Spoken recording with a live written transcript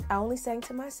I only sang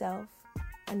to myself.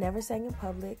 I never sang in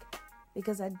public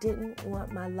because I didn't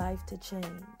want my life to change.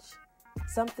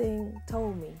 Something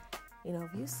told me,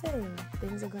 if you sing,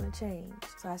 things are going to change.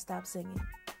 So I stopped singing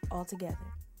altogether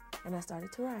and I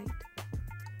started to write.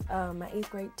 My 8th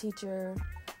grade teacher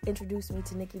introduced me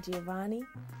to Nikki Giovanni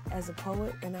as a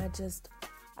poet, and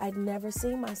I'd never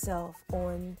seen myself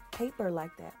on paper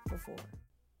like that before.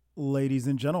 Ladies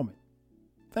and gentlemen,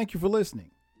 thank you for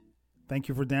listening. Thank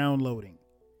you for downloading.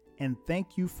 And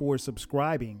thank you for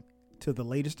subscribing to the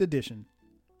latest edition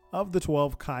of the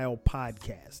 12 Kyle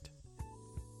podcast.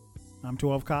 I'm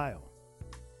 12 Kyle.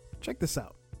 Check this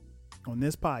out. On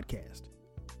this podcast,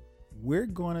 we're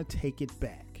going to take it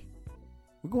back.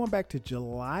 We're going back to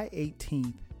July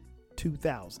 18th,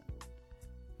 2000.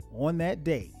 On that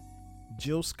day,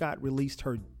 Jill Scott released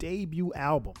her debut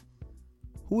album.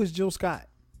 Who is Jill Scott?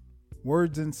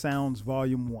 Words and Sounds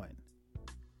Volume 1.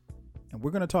 And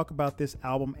we're going to talk about this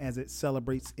album as it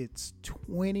celebrates its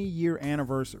 20-year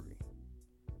anniversary.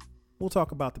 We'll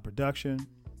talk about the production.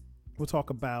 We'll talk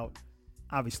about,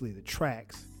 obviously, the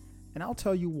tracks. And I'll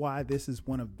tell you why this is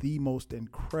one of the most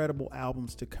incredible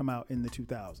albums to come out in the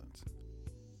 2000s.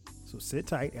 So sit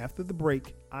tight. After the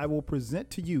break, I will present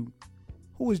to you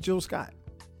who is Jill Scott.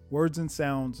 Words and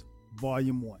Sounds,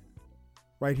 Volume 1.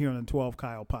 Right here on the 12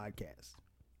 Kyle podcast.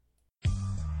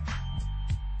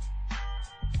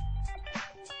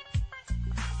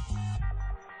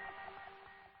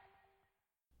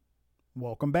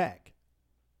 Welcome back.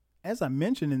 As I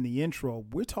mentioned in the intro,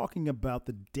 we're talking about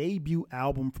the debut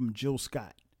album from Jill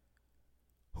Scott.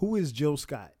 Who is Jill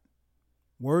Scott?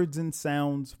 Words and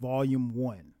Sounds, Volume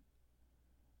 1.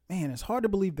 Man, it's hard to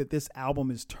believe that this album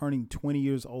is turning 20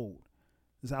 years old.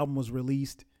 This album was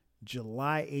released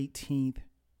July 18th,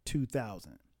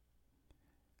 2000.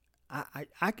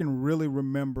 I can really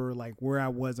remember like where I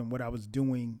was and what I was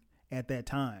doing at that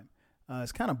time.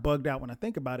 It's kind of bugged out when I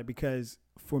think about it because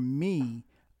for me,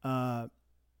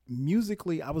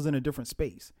 musically, I was in a different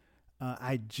space.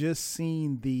 I just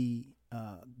seen the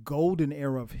golden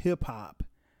era of hip hop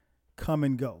come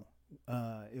and go.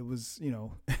 It was,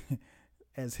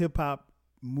 as hip hop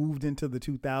moved into the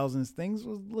 2000s, things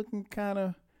was looking kind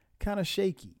of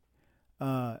shaky.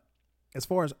 As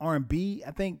far as R&B,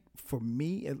 I think for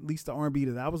me, at least the R&B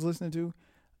that I was listening to,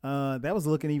 that was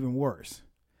looking even worse.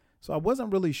 So I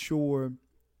wasn't really sure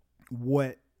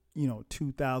what,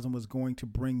 2000 was going to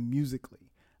bring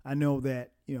musically. I know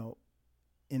that, in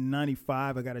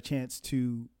 95, I got a chance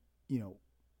to,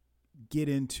 get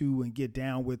into and get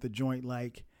down with a joint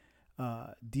like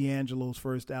D'Angelo's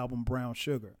first album, Brown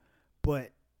Sugar.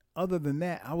 But other than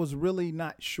that, I was really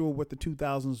not sure what the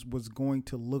 2000s was going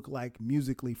to look like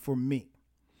musically for me.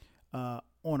 On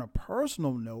a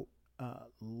personal note,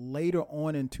 later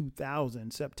on in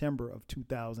 2000, September of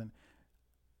 2000,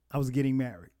 I was getting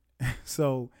married.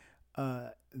 So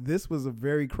this was a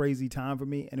very crazy time for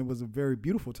me, and it was a very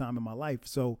beautiful time in my life.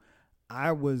 So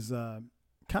I was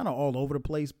kind of all over the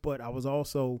place, but I was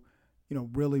also,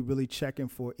 really, really checking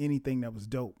for anything that was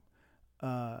dope.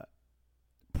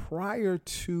 Prior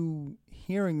to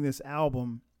hearing this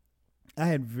album, I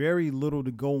had very little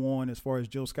to go on as far as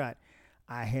Jill Scott.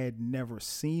 I had never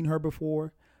seen her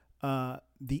before.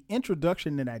 The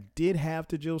introduction that I did have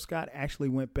to Jill Scott actually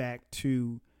went back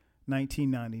to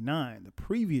 1999, the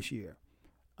previous year.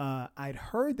 I'd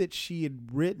heard that she had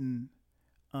written,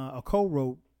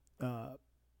 co-wrote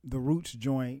the Roots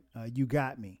joint, You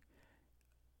Got Me.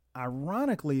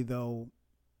 Ironically, though,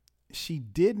 she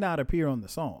did not appear on the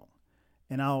song.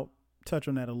 And I'll touch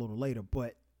on that a little later.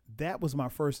 But that was my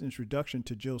first introduction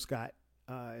to Jill Scott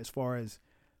as far as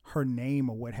her name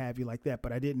or what have you like that.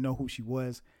 But I didn't know who she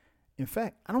was. In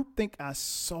fact, I don't think I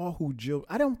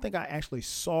actually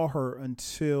saw her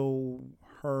until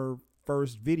her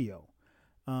first video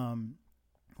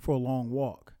for A Long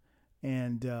Walk.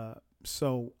 And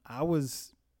so I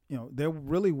was, there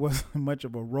really wasn't much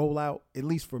of a rollout, at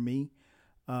least for me.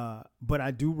 But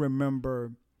I do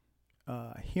remember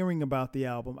hearing about the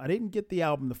album. I didn't get the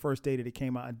album the first day that it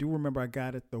came out. I do remember I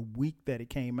got it the week that it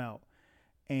came out.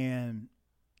 And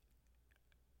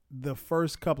the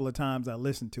first couple of times I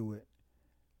listened to it,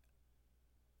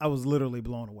 I was literally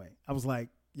blown away. I was like,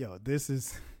 yo, this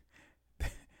is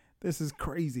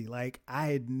crazy. Like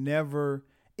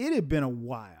it had been a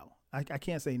while. I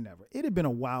can't say never. It had been a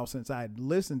while since I had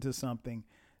listened to something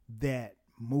that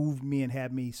moved me and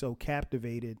had me so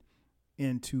captivated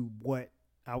into what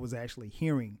I was actually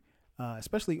hearing,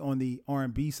 especially on the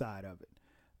R&B side of it.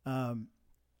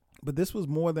 But this was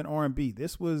more than R&B.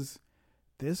 This was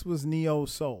neo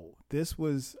soul. This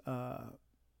was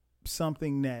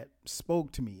something that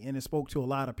spoke to me, and it spoke to a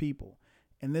lot of people.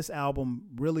 And this album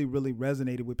really, really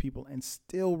resonated with people and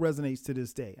still resonates to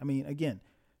this day. I mean, again,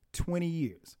 20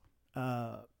 years.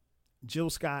 Jill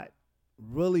Scott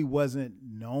really wasn't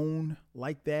known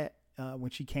like that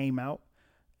when she came out,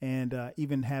 and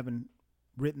even having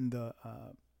written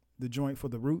the joint for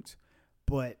The Roots.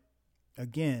 But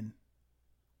again,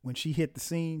 when she hit the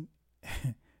scene,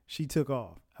 she took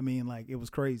off. I mean, like, it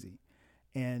was crazy.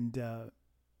 And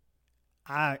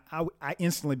I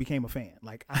instantly became a fan.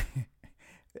 Like,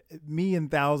 me and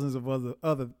thousands of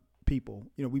other people,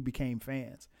 you know, we became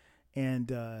fans.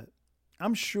 And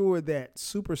I'm sure that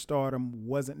superstardom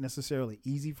wasn't necessarily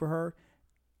easy for her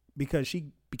because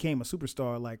she became a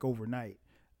superstar like overnight.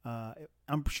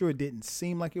 I'm sure it didn't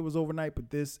seem like it was overnight, but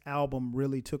this album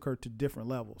really took her to different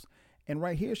levels. And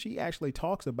right here, she actually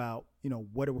talks about, you know,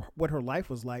 what her life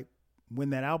was like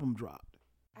when that album dropped.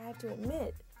 I have to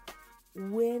admit,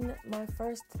 when my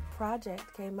first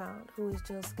project came out, Who is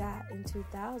Jill Scott, in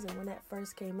 2000, when that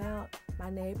first came out, my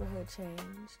neighborhood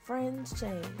changed, friends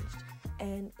changed,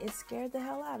 and it scared the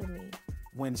hell out of me.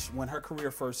 When her career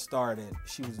first started,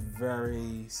 she was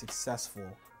very successful,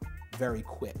 very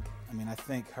quick. I mean, I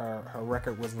think her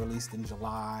record was released in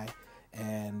July,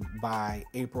 and by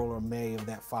April or May of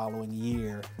that following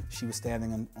year, she was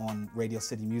standing on Radio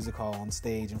City Music Hall on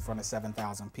stage in front of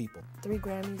 7,000 people. 3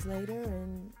 Grammys later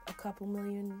and a couple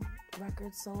million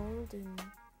records sold, and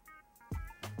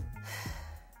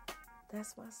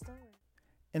that's my story.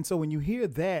 And so when you hear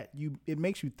that, it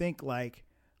makes you think like,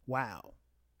 wow,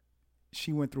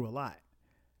 she went through a lot.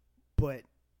 But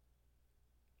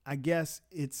I guess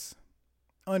it's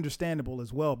understandable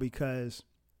as well because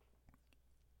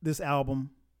this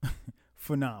album,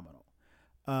 phenomenal.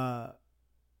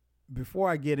 Before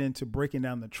I get into breaking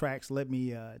down the tracks, let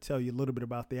me tell you a little bit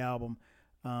about the album.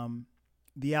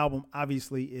 The album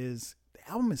obviously is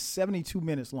 72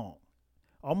 minutes long,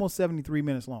 almost 73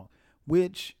 minutes long,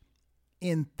 which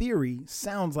in theory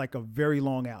sounds like a very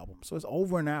long album. So it's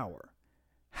over an hour.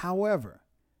 However,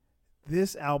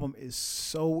 this album is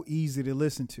so easy to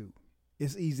listen to.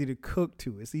 It's easy to cook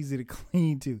to. It's easy to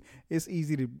clean to. It's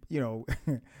easy to, you know,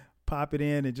 pop it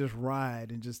in and just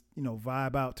ride and just, you know,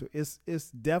 vibe out to. It's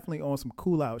definitely on some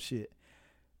cool out shit.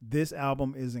 This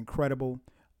album is incredible.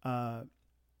 Let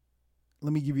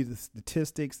me give you the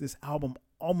statistics. This album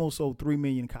almost sold 3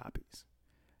 million copies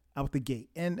out the gate.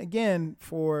 And again,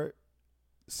 for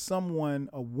someone,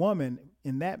 a woman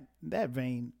in that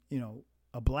vein, you know,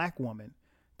 a black woman,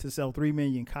 to sell 3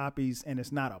 million copies, and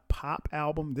it's not a pop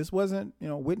album. This wasn't, you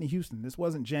know, Whitney Houston. This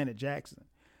wasn't Janet Jackson.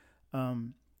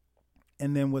 And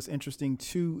then what's interesting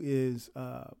too is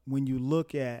when you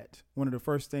look at one of the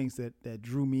first things that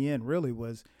drew me in really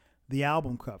was the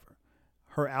album cover.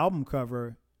 Her album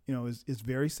cover, you know, is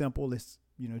very simple. It's,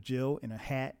 you know, Jill in a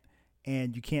hat,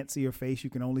 and you can't see her face. You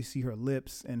can only see her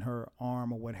lips and her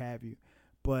arm or what have you.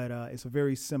 But it's a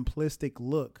very simplistic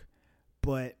look.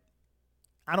 But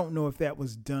I don't know if that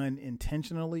was done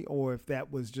intentionally or if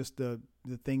that was just the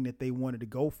thing that they wanted to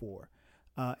go for.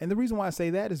 And the reason why I say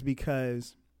that is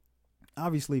because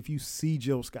obviously if you see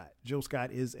Jill Scott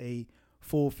is a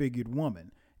full-figured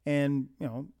woman. And, you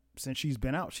know, since she's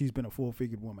been out, she's been a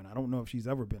full-figured woman. I don't know if she's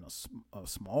ever been a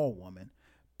small woman.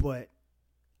 But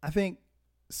I think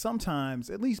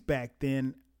sometimes, at least back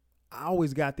then, I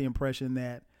always got the impression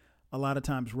that a lot of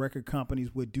times record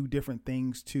companies would do different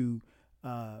things to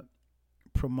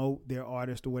promote their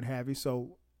artist or what have you.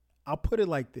 So I'll put it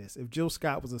like this. If Jill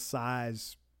Scott was a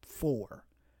size 4,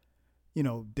 you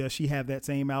know, does she have that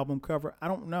same album cover? I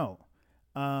don't know.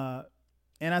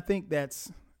 And I think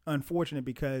that's unfortunate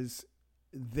because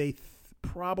they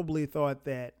probably thought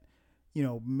that, you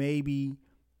know, maybe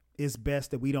it's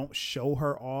best that we don't show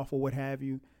her off or what have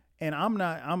you. And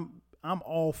I'm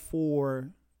all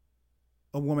for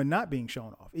a woman not being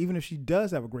shown off, even if she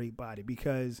does have a great body,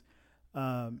 because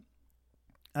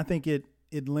I think it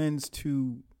lends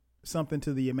to something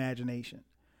to the imagination.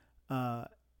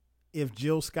 If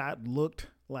Jill Scott looked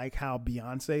like how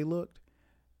Beyonce looked,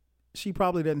 she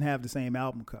probably doesn't have the same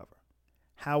album cover.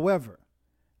 However,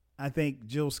 I think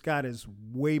Jill Scott is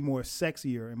way more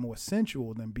sexier and more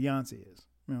sensual than Beyonce is.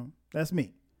 You know, that's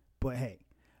me. But hey,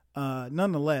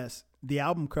 nonetheless, the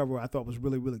album cover I thought was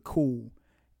really, really cool.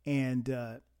 And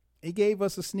it gave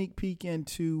us a sneak peek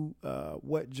into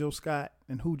what Jill Scott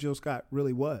and who Jill Scott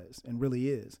really was and really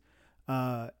is.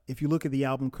 If you look at the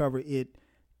album cover, it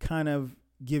kind of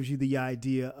gives you the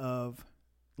idea of,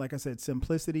 like I said,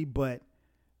 simplicity, but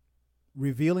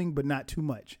revealing, but not too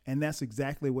much. And that's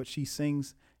exactly what she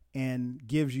sings and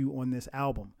gives you on this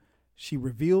album. She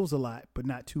reveals a lot, but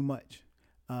not too much.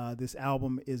 This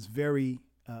album is very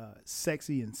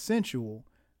sexy and sensual,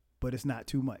 but it's not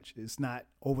too much. It's not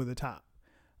over the top.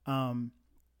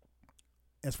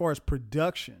 As far as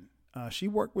production, she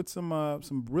worked with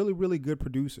some really, really good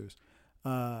producers.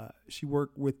 She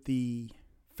worked with the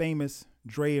famous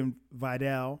Dre and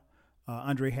Vidal,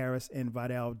 Andre Harris and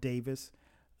Vidal Davis.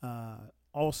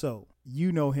 Also,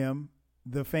 you know him,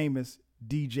 the famous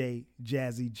DJ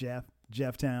Jazzy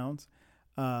Jeff Towns,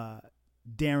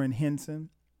 Darren Henson,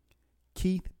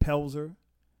 Keith Pelzer,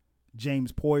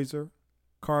 James Poyser,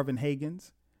 Carvin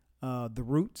Higgins, The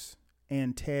Roots,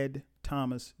 and Ted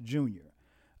Thomas Jr.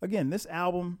 Again, this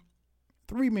album,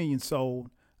 3 million sold.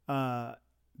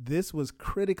 This was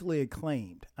critically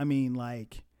acclaimed. I mean,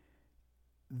 like,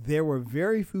 there were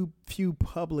very few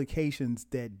publications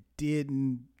that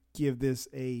didn't give this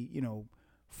a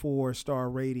 4-star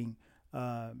rating.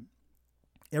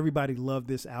 Everybody loved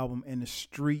this album, and the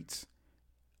streets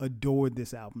adored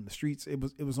this album. The streets, it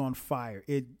was on fire.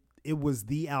 It was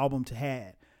the album to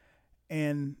have.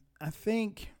 And I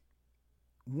think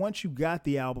once you got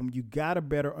the album, you got a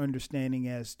better understanding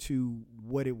as to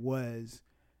what it was,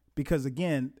 because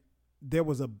again, there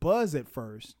was a buzz at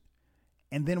first,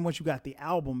 and then once you got the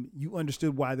album, you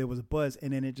understood why there was a buzz,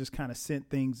 and then it just kind of sent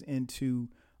things into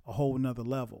a whole nother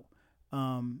level.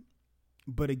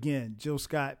 But again, Jill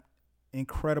Scott,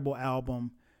 incredible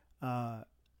album.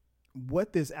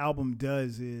 What this album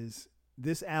does is,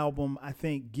 this album, I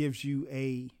think, gives you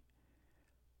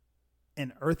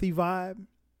an earthy vibe.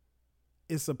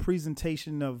 It's a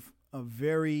presentation of a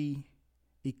very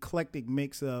eclectic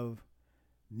mix of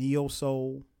neo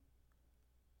soul,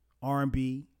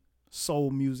 R&B,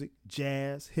 soul music,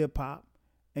 jazz, hip hop,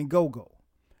 and go-go.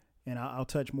 And I'll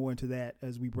touch more into that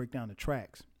as we break down the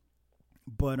tracks.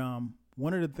 But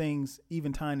one of the things,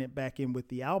 even tying it back in with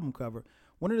the album cover,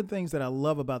 one of the things that I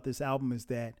love about this album is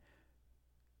that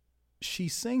she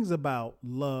sings about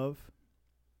love.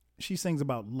 She sings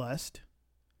about lust.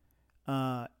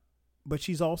 But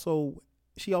she also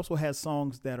has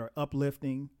songs that are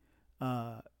uplifting.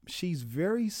 She's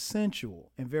very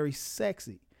sensual and very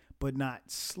sexy, but not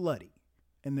slutty.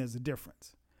 And there's a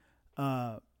difference.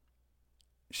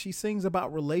 She sings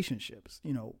about relationships,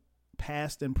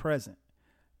 past and present,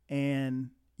 and,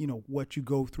 what you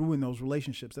go through in those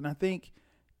relationships. And I think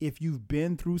if you've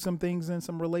been through some things in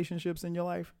some relationships in your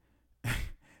life,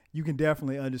 you can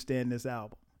definitely understand this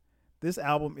album. This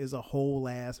album is a whole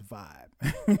ass vibe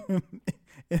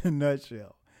in a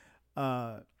nutshell.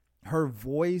 Her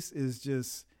voice is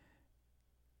just,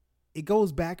 it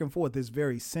goes back and forth. It's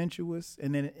very sensuous,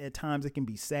 and then at times it can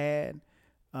be sad.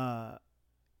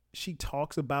 She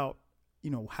talks about,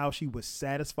 how she was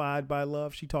satisfied by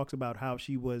love. She talks about how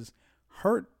she was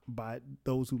hurt by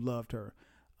those who loved her.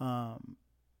 And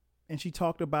she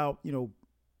talked about,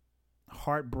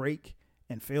 heartbreak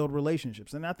and failed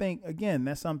relationships. And I think, again,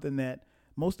 that's something that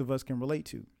most of us can relate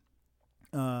to.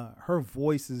 Her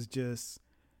voice is just,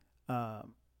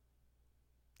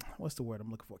 what's the word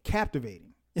I'm looking for?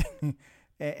 Captivating.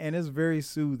 And it's very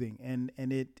soothing. And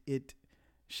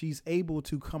she's able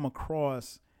to come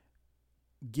across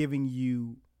giving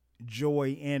you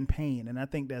joy and pain. And I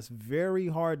think that's very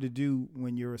hard to do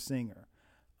when you're a singer.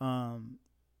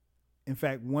 In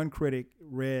fact, one critic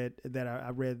read that I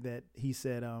read that he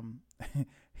said,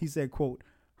 quote,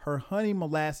 "Her honey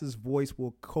molasses voice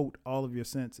will coat all of your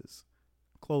senses,"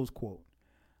 close quote.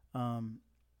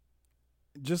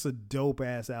 Just a dope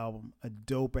ass album, a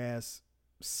dope ass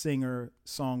singer,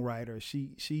 songwriter.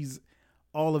 She's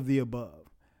all of the above.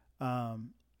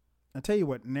 I tell you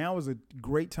what, now is a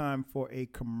great time for a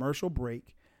commercial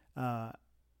break. On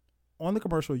the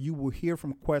commercial, you will hear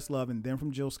from Questlove and then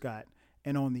from Jill Scott.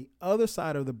 And on the other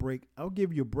side of the break, I'll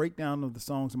give you a breakdown of the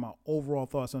songs and my overall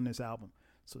thoughts on this album.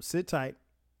 So sit tight.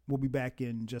 We'll be back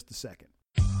in just a second.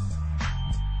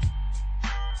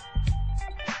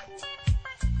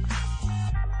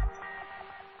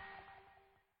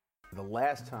 The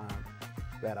last time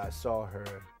that I saw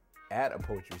her at a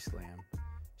poetry slam,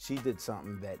 she did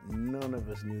something that none of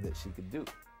us knew that she could do.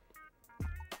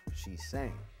 She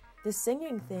sang. The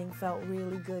singing thing felt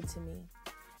really good to me.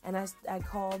 And I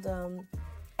called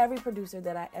every producer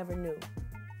that I ever knew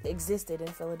existed in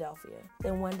Philadelphia.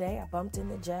 Then one day I bumped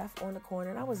into Jeff on the corner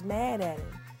and I was mad at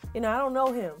him. I don't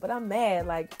know him, but I'm mad.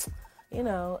 Like,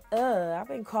 I've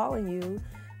been calling you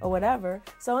or whatever.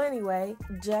 So anyway,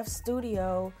 Jeff's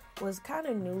studio was kind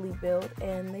of newly built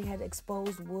and they had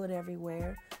exposed wood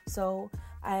everywhere. So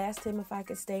I asked him if I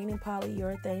could stain in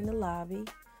polyurethane the lobby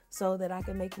so that I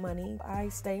could make money. I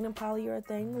stained in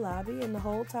polyurethane the lobby, and the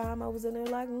whole time I was in there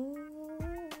like,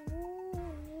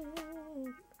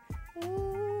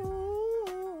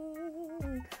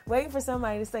 waiting for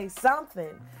somebody to say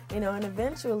something, and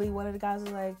eventually one of the guys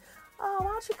was like, oh, why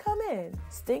don't you come in?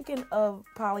 Stinking of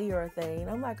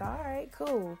polyurethane. I'm like, all right,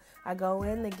 cool. I go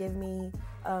in, they give me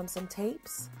some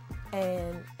tapes,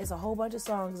 and it's a whole bunch of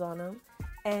songs on them.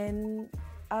 And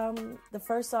the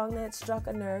first song that struck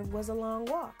a nerve was A Long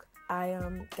Walk. I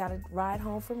got a ride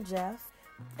home from Jeff,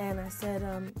 and I said,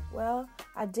 well,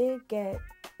 I did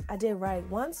write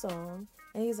one song.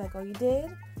 And he's like, oh, you did?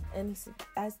 And he said,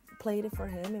 I played it for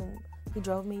him, and he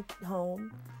drove me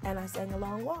home, and I sang A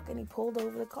Long Walk, and he pulled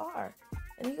over the car.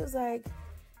 And he was like,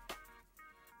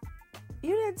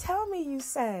 you didn't tell me you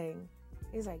sang.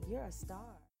 He's like, you're a star.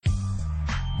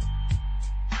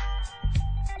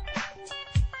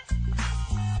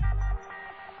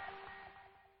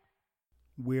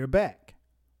 We're back.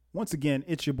 Once again,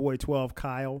 it's your boy 12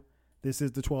 Kyle. This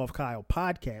is the 12 Kyle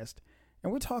podcast,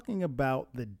 and we're talking about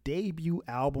the debut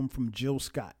album from Jill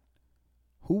Scott.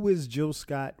 Who is Jill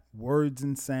Scott? Words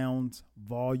and Sounds,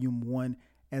 Volume 1,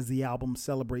 as the album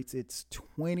celebrates its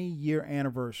 20-year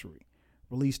anniversary,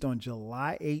 released on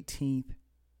July 18th,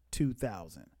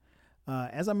 2000.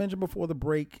 As I mentioned before the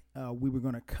break, we were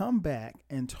going to come back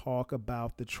and talk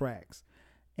about the tracks.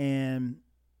 And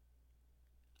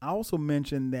I also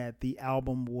mentioned that the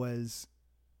album was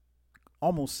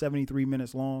almost 73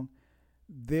 minutes long.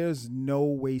 There's no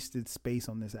wasted space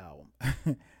on this album.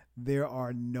 There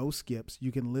are no skips.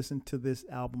 You can listen to this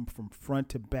album from front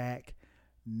to back,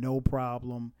 no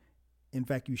problem. In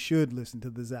fact, you should listen to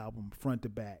this album front to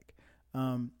back.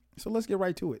 So let's get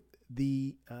right to it.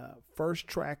 The first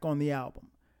track on the album,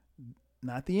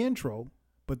 not the intro,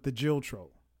 but the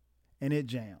Jilltro, and it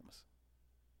jams.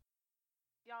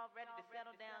 Y'all ready to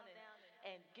settle down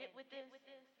and get with this?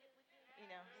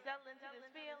 Settle into this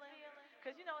feeling?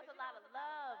 Because it's a lot of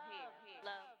love here.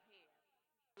 Love.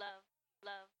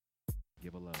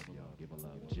 Give a love, y'all. Give a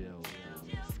love. Jill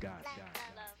Scott.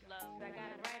 Love. I got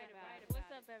it right about it.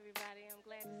 What's up, everybody? I'm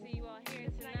glad to see you all here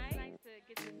tonight. Nice to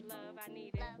get this love. I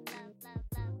need it.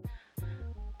 Love.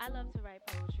 I love to write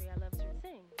poetry. I love to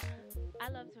sing. I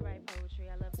love to write poetry.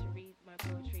 I love to read my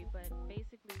poetry. But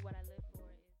basically what I live for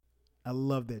is... I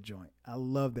love that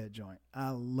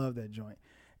joint.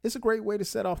 It's a great way to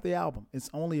set off the album. It's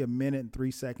only 1 minute and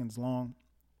 3 seconds long.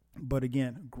 But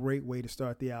again, great way to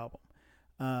start the album.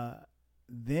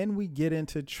 Then we get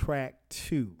into track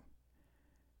 2.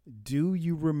 Do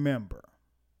You Remember?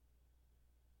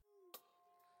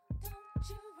 Don't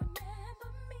you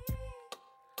remember me?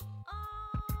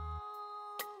 Oh,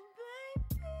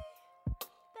 baby.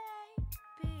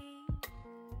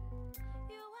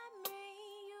 You and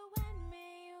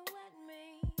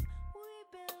me. We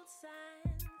built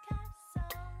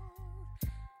sandcastles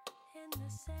in the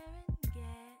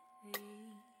Serengeti.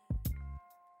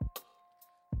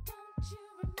 Don't you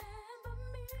remember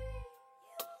me?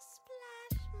 You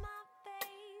splashed my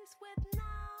face with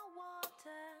now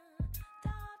water,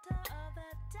 daughter of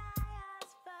the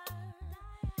diaspora.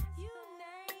 You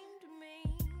named me,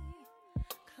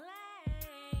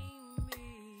 claim me.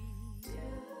 Do you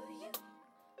remember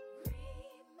me?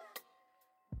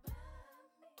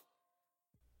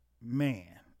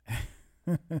 Man.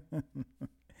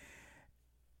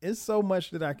 It's so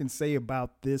much that I can say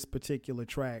about this particular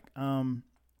track.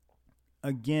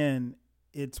 Again,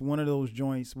 it's one of those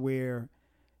joints where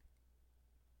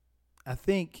I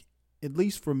think, at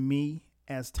least for me,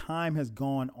 as time has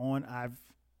gone on, I've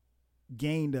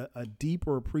gained a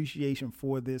deeper appreciation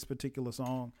for this particular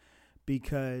song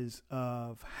because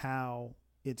of how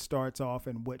it starts off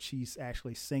and what she's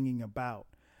actually singing about.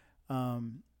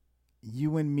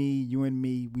 You and me,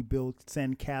 we built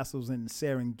sandcastles in the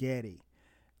Serengeti.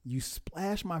 You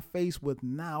splash my face with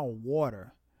now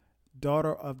water,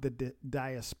 daughter of the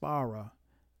diaspora.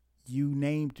 You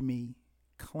named me,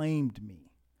 claimed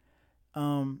me.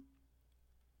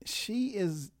 She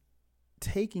is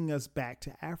taking us back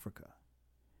to Africa.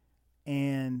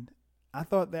 And I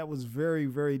thought that was very,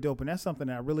 very dope. And that's something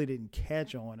that I really didn't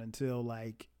catch on until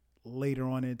like later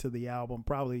on into the album,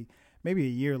 probably maybe a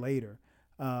year later,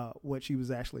 what she was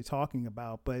actually talking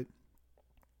about. But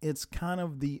it's kind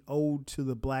of the ode to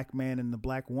the black man and the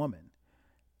black woman,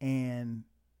 and,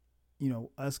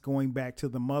 us going back to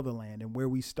the motherland and where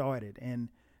we started. And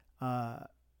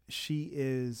she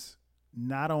is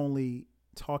not only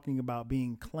talking about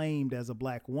being claimed as a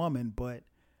black woman, but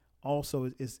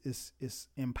also is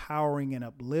empowering and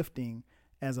uplifting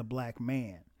as a black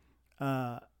man.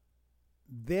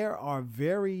 There are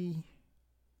very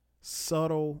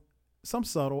subtle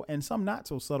and some not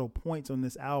so subtle points on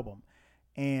this album.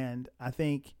 And I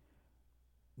think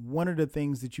one of the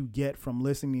things that you get from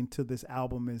listening to this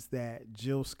album is that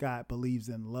Jill Scott believes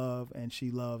in love, and she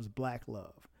loves black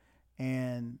love.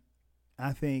 And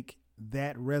I think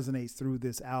that resonates through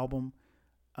this album.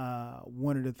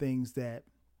 One of the things that,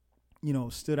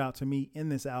 stood out to me in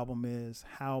this album is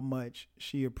how much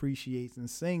she appreciates and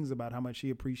sings about how much she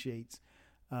appreciates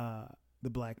the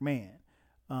black man.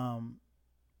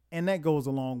 And that goes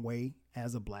a long way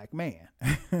as a black man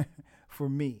for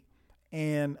me.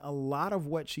 And a lot of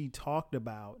what she talked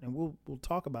about, and we'll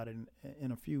talk about it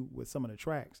in a few with some of the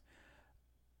tracks,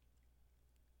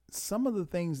 some of the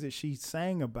things that she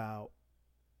sang about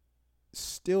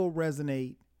still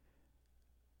resonate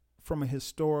from a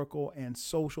historical and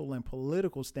social and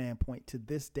political standpoint to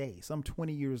this day, some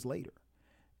 20 years later.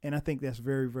 And I think that's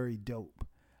very, very dope.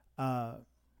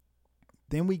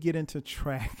 Then we get into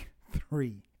track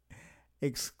 3,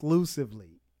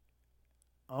 Exclusively.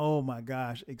 Oh my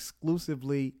gosh,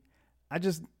 Exclusively.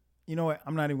 You know what?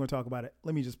 I'm not even going to talk about it.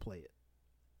 Let me just play it.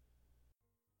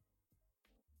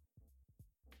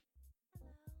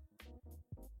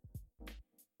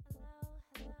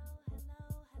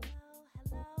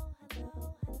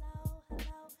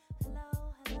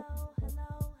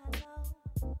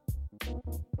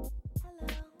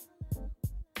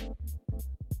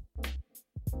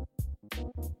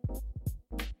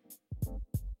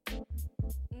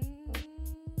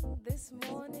 This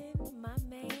morning, my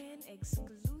man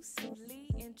exclusively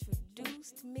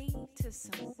introduced me to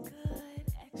some good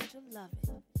extra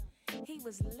loving. He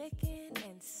was licking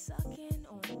and sucking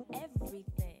on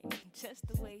everything, just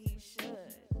the way he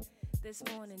should. This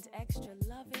morning's extra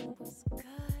loving was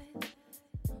good.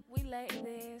 We lay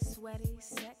there, sweaty,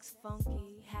 sex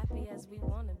funky, happy as we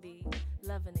wanna be,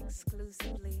 loving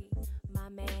exclusively, my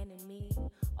man and me,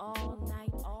 all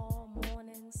night, all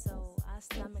morning, so our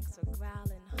stomachs are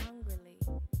growling hungrily.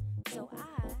 So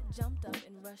I jumped up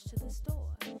and rushed to the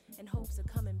store in hopes of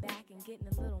coming back and getting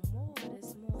a little more.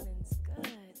 This morning's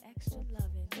good, extra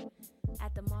loving.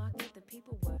 At the market, the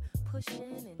people were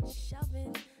pushing and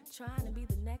shoving, trying to be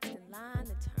the next in line.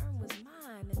 The turn was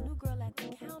mine. The new girl at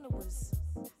the counter was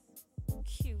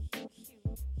cute,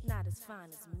 not as fine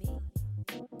as me.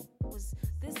 Was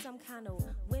this some kind of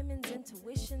women's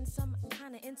intuition, some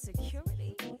kind of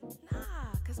insecurity?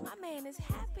 Nah, cause my man is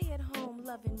happy at home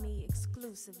loving me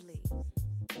exclusively.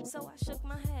 So I shook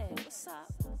my head, what's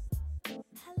up?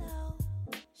 Hello.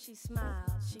 She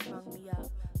smiled, she rung me up.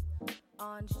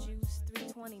 Orange juice,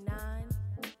 $3.29.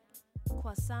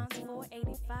 Croissants,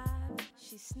 $4.85.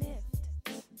 She sniffed.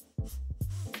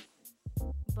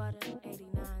 Butter,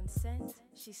 89 cents.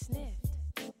 She sniffed.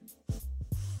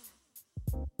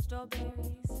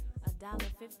 Strawberries,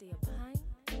 $1.50 a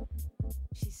pint.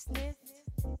 She sniffed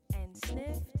and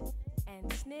sniffed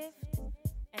and sniffed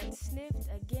and sniffed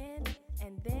again,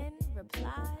 and then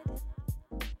replied,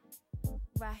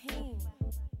 Raheem,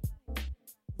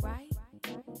 right?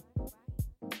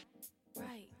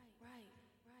 Right.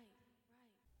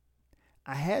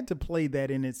 I had to play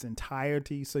that in its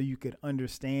entirety so you could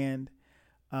understand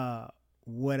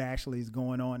what actually is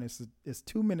going on. It's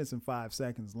 2 minutes and 5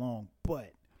 seconds long,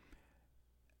 but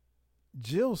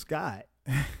Jill Scott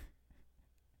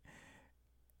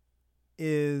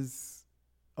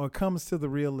comes to the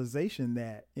realization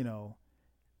that,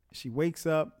 she wakes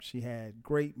up, she had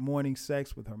great morning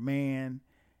sex with her man,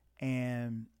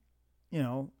 and,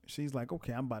 she's like,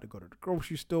 okay, I'm about to go to the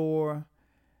grocery store.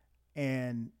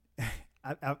 And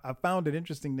I found it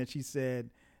interesting that she said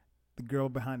the girl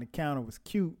behind the counter was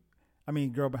cute. I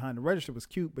mean, girl behind the register was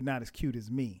cute, but not as cute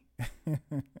as me.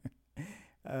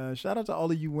 Shout out to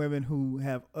all of you women who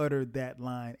have uttered that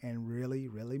line and really,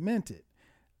 really meant it.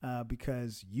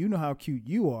 Because you know how cute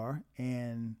you are,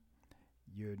 and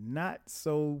you're not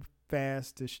so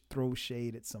fast to throw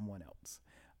shade at someone else.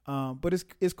 But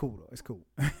it's cool though. It's cool.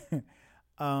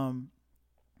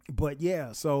 But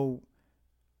yeah, so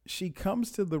she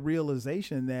comes to the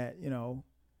realization that,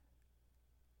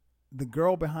 the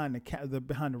girl behind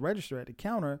the register at the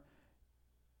counter,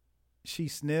 she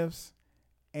sniffs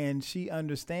and she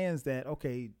understands that,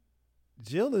 okay,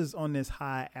 Jill is on this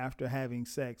high after having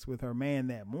sex with her man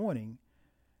that morning,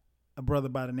 a brother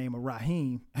by the name of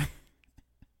Raheem.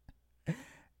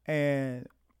 And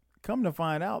come to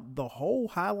find out, the whole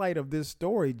highlight of this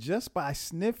story, just by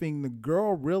sniffing, the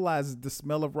girl realizes the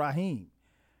smell of Raheem.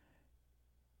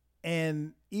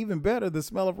 And even better, the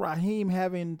smell of Raheem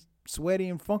having sweaty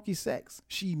and funky sex.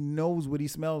 She knows what he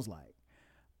smells like.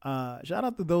 Shout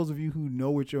out to those of you who know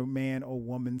what your man or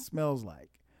woman smells like.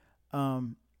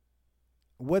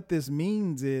 What this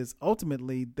means is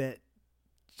ultimately that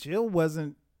Jill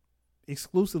wasn't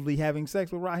exclusively having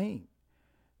sex with Raheem.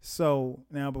 So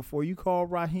now, before you call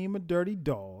Raheem a dirty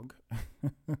dog,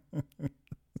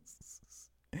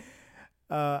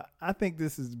 I think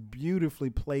this is beautifully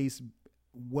placed,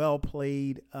 well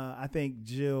played. I think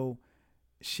Jill,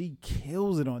 she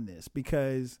kills it on this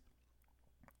because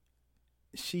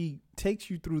she takes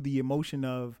you through the emotion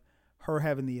of her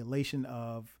having the elation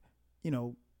of,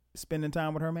 spending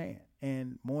time with her man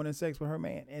and morning sex with her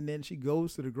man. And then she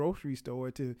goes to the grocery store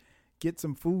to get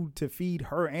some food to feed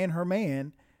her and her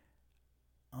man,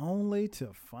 only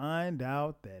to find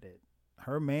out that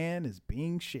her man is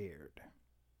being shared.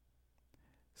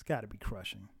 It's got to be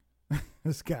crushing.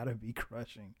 It's got to be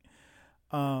crushing.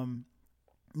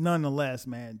 Nonetheless,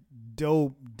 man,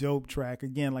 dope track.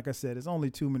 Again, like I said, it's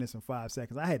only 2 minutes and 5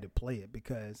 seconds. I had to play it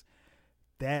because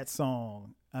that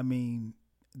song, I mean,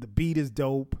 the beat is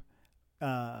dope.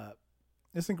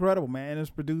 It's incredible, man. And it's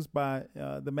produced by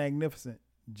the magnificent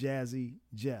Jazzy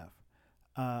Jeff.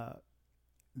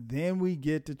 Then we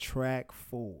get to track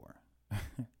 4.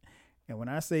 And when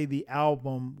I say the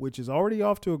album, which is already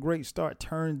off to a great start,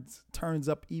 turns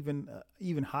up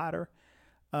even hotter,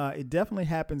 it definitely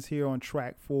happens here on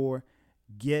track 4,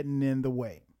 Getting in the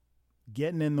Way.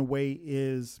 Getting in the Way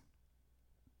is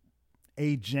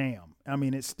a jam. I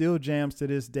mean, it still jams to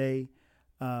this day.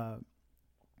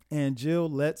 And Jill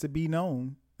lets it be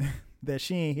known that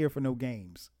she ain't here for no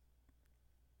games.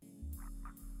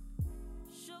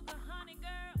 Sugar honey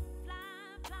girl,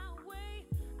 fly away.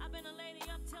 I've been a lady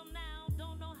up till now,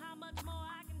 don't know how much more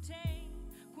I can take.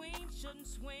 Queen shouldn't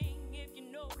swing if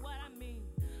you know what I mean.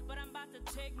 But I'm about to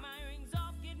take my rings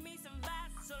off, get me some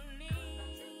Vaseline.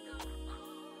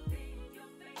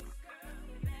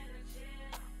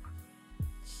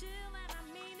 Chill and I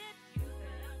mean it. You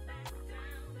better back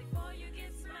down before you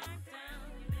get smacked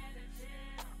down. You better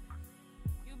chill.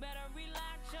 You better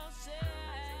relax yourself.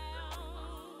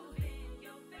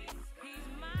 He's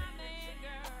my man,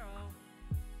 girl.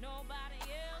 Nobody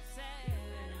else has. You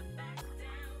better back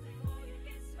down before you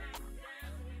get smacked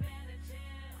down. You better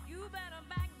chill. You better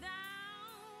back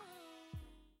down.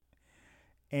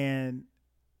 And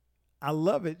I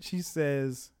love it. She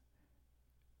says,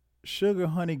 sugar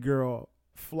honey girl,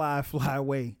 fly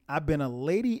away. I've been a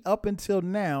lady up until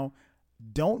now.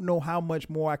 Don't know how much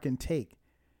more I can take.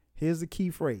 Here's the key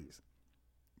phrase.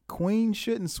 Queen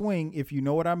shouldn't swing, if you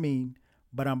know what I mean,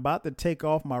 but I'm about to take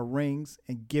off my rings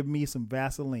and give me some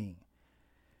Vaseline.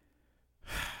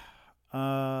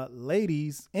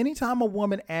 Ladies, anytime a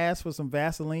woman asks for some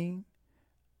Vaseline,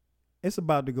 it's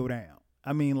about to go down.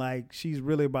 I mean, like, she's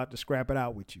really about to scrap it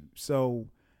out with you. So,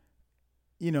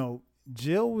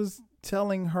 Jill was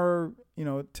telling her,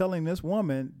 telling this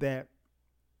woman that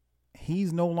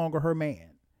he's no longer her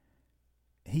man.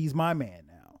 He's my man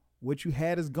now. What you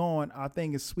had is gone. Our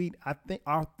thing is sweet. I think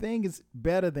our thing is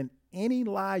better than any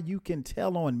lie you can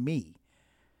tell on me.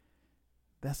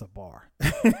 That's a bar.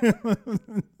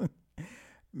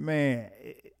 Man,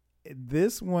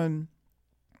 this one,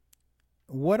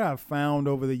 what I've found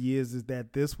over the years is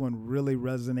that this one really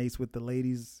resonates with the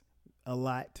ladies a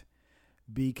lot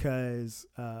because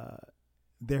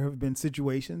there have been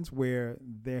situations where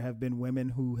there have been women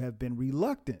who have been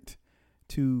reluctant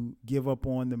to give up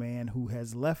on the man who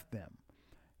has left them.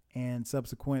 And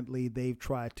subsequently, they've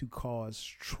tried to cause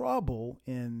trouble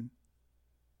in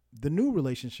the new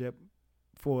relationship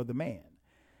for the man.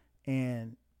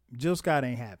 And Jill Scott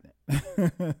ain't having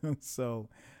it. So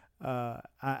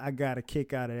I got a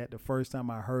kick out of that the first time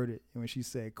I heard it when she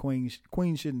said queen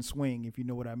shouldn't swing, if you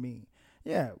know what I mean.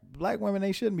 Yeah, black women,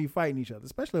 they shouldn't be fighting each other,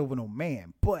 especially over no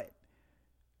man. But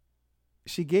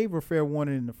she gave her fair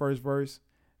warning in the first verse.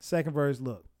 Second verse,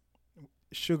 look,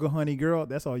 sugar honey girl,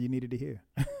 that's all you needed to hear.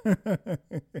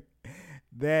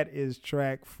 That is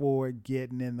track 4,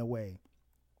 Getting in the Way.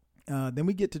 Then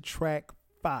we get to track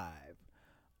 5,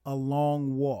 A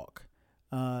Long Walk.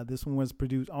 This one was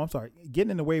produced. Oh, I'm sorry.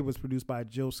 Getting in the Way was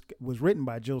written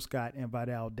by Jill Scott and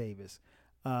Vidal Davis.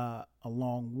 A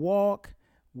Long Walk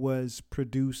was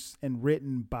produced and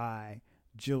written by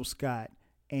Jill Scott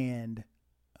and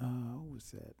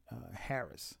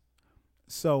Harris.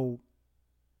 So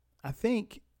I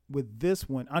think with this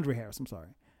one, Andre Harris, I'm sorry.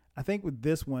 I think with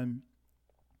this one,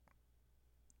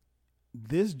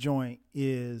 this joint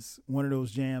is one of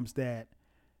those jams that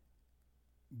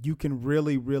you can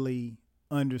really, really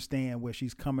understand where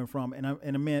she's coming from. And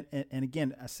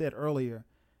again, I said earlier,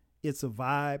 it's a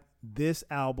vibe. This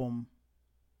album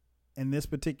and this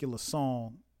particular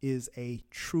song is a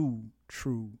true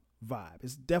vibe.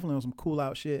 It's definitely on some cool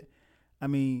out shit. I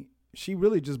mean, she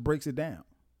really just breaks it down.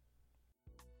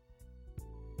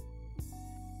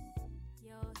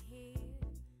 You're here,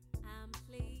 I'm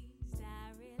pleased,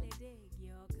 I really dig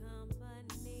your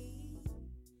company,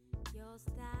 your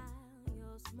style,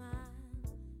 your smile,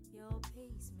 your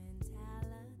peace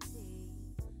mentality.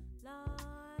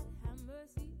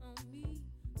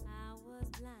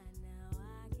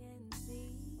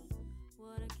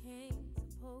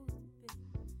 supposed to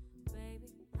be.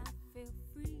 Baby, I feel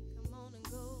free. Come on and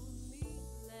go with me.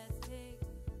 Let's take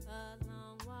a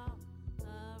long walk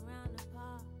around the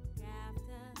park after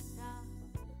dark.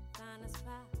 Find a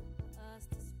spot for us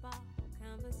to spark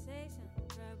conversation,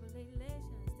 verbal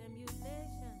elation,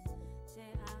 stimulation.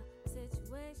 Share our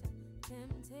situation,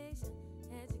 temptation,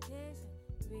 education,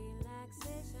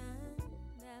 relaxation,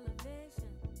 elevation.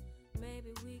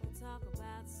 Maybe we can talk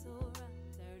about Surah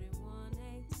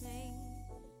 31:18.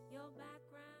 Your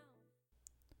background.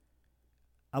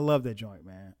 I love that joint,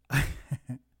 man.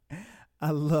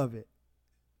 I love it.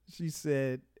 She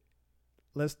said,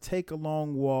 let's take a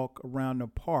long walk around the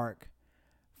park.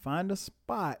 Find a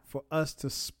spot for us to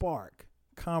spark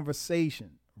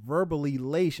conversation, verbal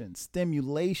elation,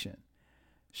 stimulation,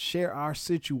 share our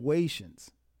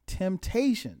situations,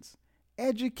 temptations,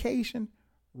 education,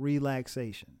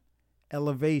 relaxation,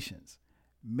 elevations.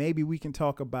 Maybe we can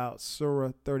talk about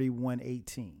Surah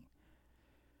 31:18.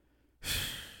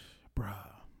 Bruh.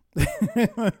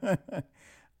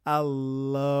 I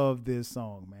love this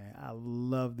song, man. I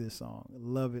love this song.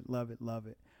 Love it, love it, love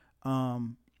it.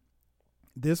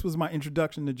 This was my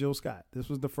introduction to Jill Scott. This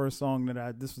was the first song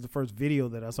this was the first video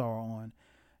that I saw her on.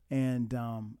 And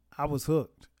I was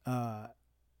hooked.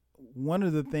 One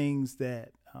of the things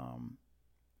that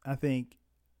I think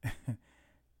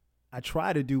I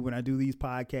try to do when I do these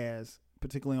podcasts,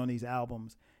 particularly on these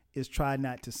albums, is try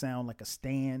not to sound like a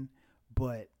stan,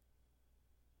 but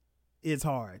it's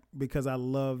hard because I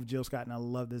love Jill Scott and I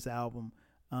love this album.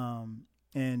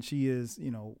 And she is,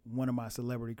 one of my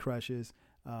celebrity crushes.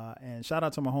 And shout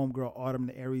out to my homegirl, Autumn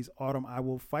the Aries. Autumn, I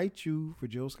will fight you for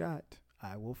Jill Scott.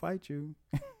 I will fight you.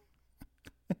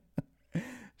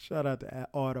 Shout out to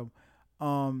Autumn.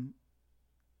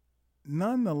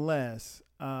 Nonetheless,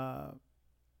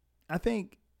 I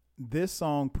think this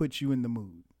song puts you in the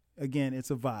mood. Again, it's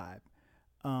a vibe.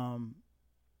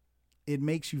 It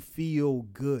makes you feel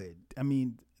good. I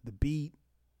mean, the beat,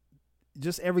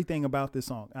 just everything about this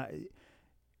song.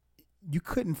 You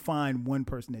couldn't find one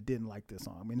person that didn't like this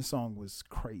song. I mean, the song was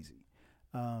crazy.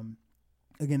 Again,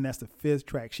 that's the 5th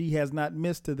track. She has not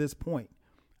missed to this point.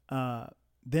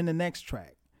 Then the next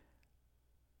track.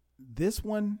 This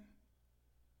one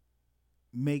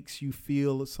makes you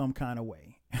feel some kind of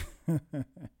way.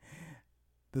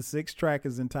 The 6th track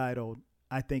is entitled,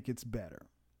 I Think It's Better.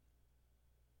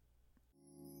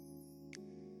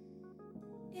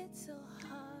 It's so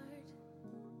hard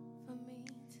for me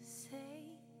to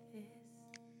say this.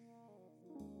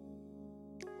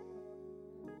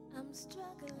 I'm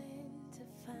struggling to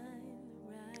find the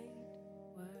right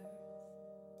words.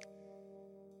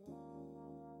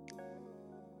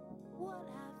 What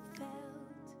I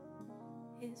felt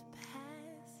is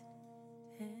past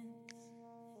tense.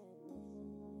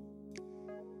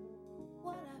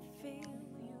 What I feel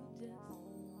you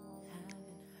just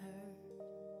haven't heard.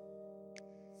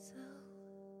 So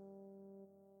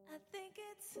I think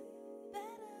it's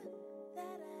better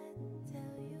that I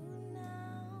tell you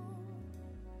now.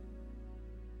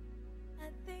 I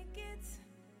think it's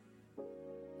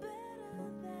better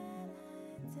that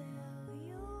I tell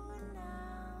you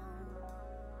now.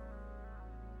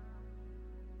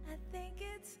 I think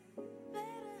it's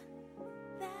better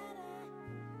that I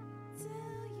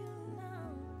tell you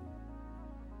now.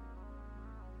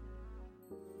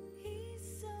 He's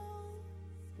so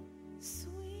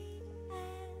sweet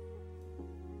and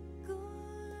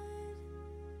good,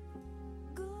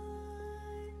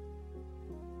 good.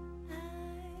 I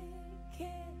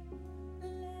can't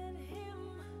let him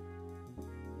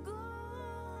go.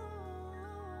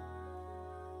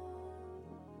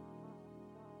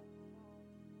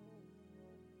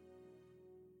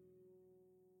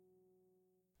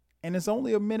 And it's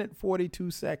only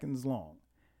 1:42 long.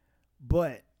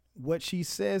 But what she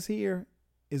says here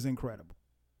is incredible.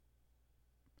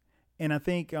 And I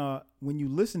think when you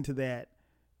listen to that,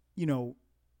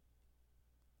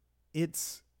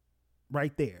 it's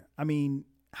right there. I mean,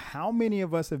 how many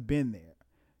of us have been there?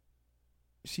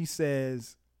 She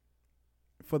says,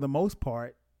 for the most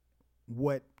part,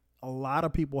 what a lot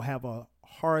of people have a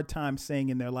hard time saying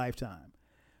in their lifetime.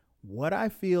 What I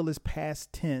feel is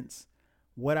past tense.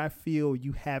 What I feel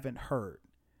you haven't heard.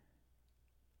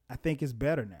 I think it's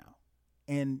better now.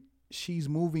 And she's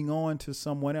moving on to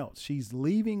someone else. She's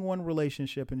leaving one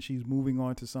relationship and she's moving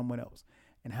on to someone else.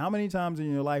 And how many times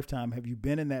in your lifetime have you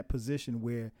been in that position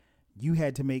where you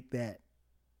had to make that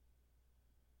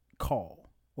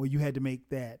call or you had to make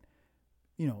that,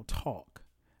 talk?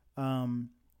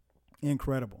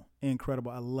 Incredible.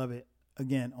 I love it.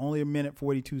 Again, only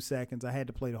 1:42. I had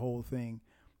to play the whole thing,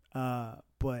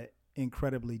 but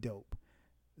incredibly dope.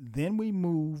 Then we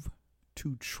move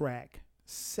to track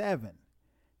 7,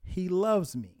 He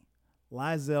Loves Me,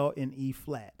 Lizelle in E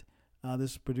flat.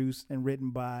 This is produced and written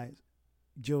by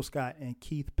Jill Scott and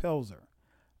Keith Pelzer.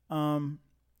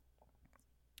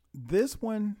 This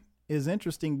one is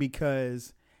interesting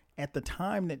because at the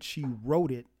time that she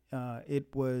wrote it,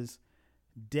 it was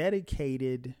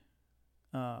dedicated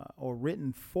or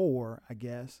written for, I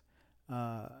guess,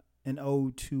 an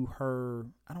ode to her.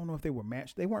 I don't know if they were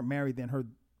matched. They weren't married then. Her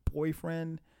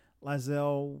boyfriend,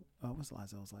 Lizelle, what's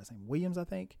Lizelle's last name? Williams, I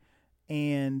think.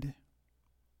 And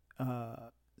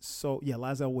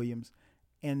Lizelle Williams.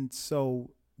 And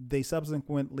so they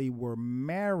subsequently were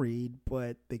married,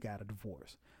 but they got a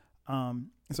divorce.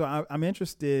 So I'm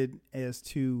interested as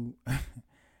to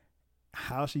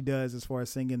how she does as far as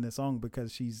singing the song,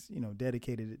 because she's,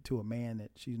 dedicated it to a man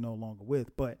that she's no longer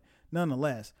with. But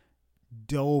nonetheless,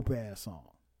 dope ass song.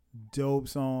 Dope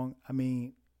song. I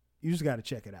mean, you just got to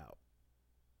check it out.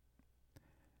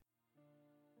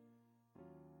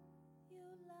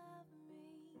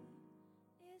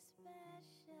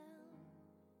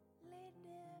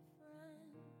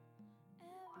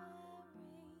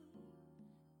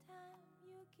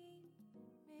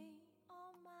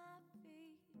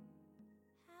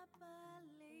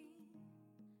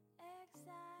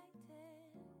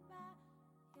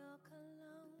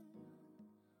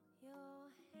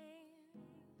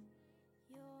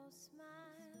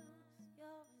 Smile,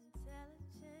 your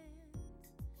intelligence,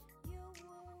 you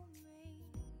woo me,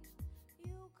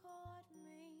 you caught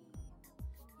me,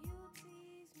 you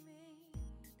tease me,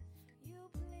 you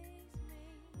please me,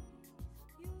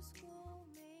 you school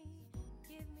me,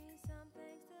 give me some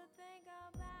things to think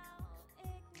about,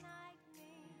 ignite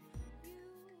me, you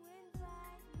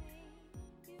invite me,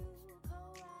 you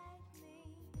co-write me,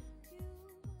 you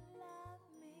love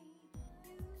me,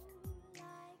 you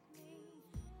like me.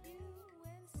 You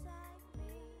incite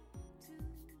me to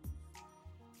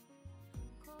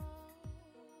chorus.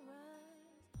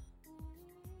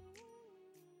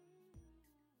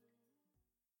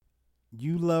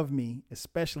 You love me,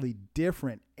 especially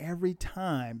different every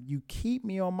time you keep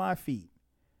me on my feet,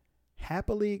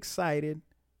 happily excited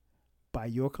by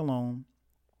your cologne,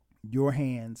 your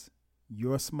hands,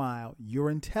 your smile, your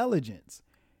intelligence.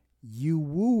 You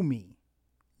woo me,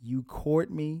 you court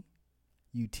me,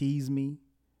 you tease me,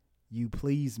 you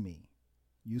please me,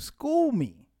 you school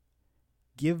me,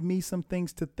 give me some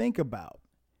things to think about,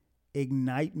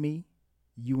 ignite me,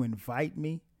 you invite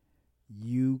me,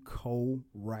 you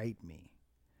co-write me,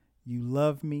 you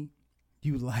love me,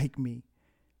 you like me,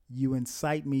 you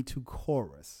incite me to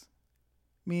chorus,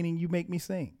 meaning you make me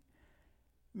sing.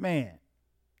 Man,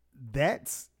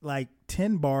 that's like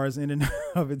 10 bars in and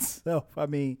of itself. I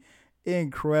mean,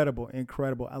 incredible.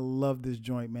 I love this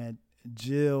joint, man.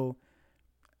 Jill,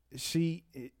 she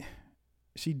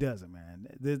does it, man.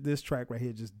 This track right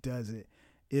here just does it.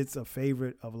 It's a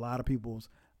favorite of a lot of people's.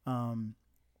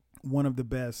 One of the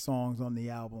best songs on the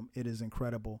album. It is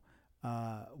incredible.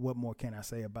 What more can I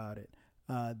say about it?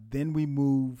 Then we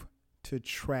move to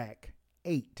track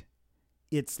 8,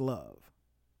 It's Love.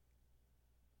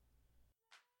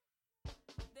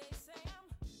 They say I'm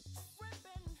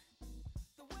tripping,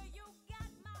 the way you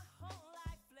got my whole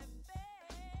life flipping.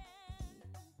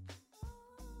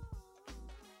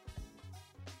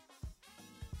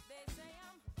 They say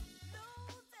I'm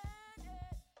losing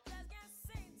it, just can't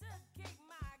seem to keep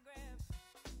my grip,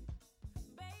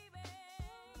 baby.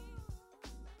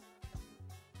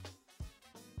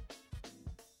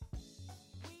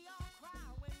 We all cry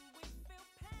when we feel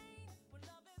pain, when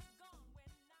love is gone, when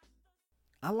not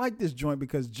the I like this joint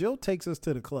because Jill takes us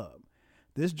to the club.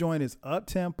 This joint is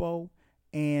up-tempo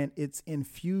and it's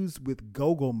infused with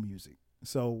go-go music.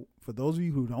 So for those of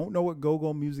you who don't know what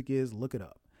go-go music is, look it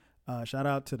up. Shout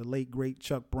out to the late, great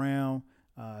Chuck Brown.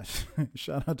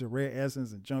 Shout out to Rare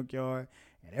Essence and Junkyard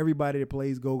and everybody that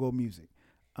plays go-go music.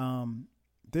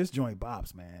 This joint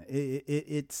bops, man.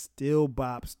 It still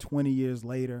bops 20 years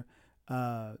later.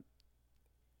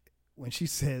 When she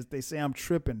says, they say I'm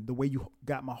tripping, the way you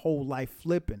got my whole life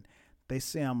flipping. They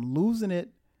say I'm losing it,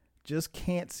 just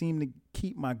can't seem to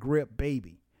keep my grip,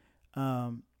 baby.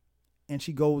 And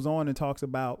she goes on and talks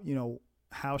about,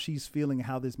 how she's feeling,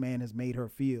 how this man has made her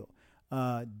feel.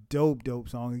 Dope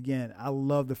song. Again, I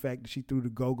love the fact that she threw the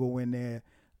go-go in there.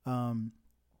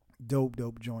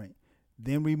 Dope joint.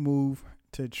 Then we move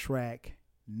to track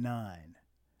 9,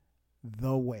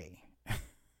 The Way.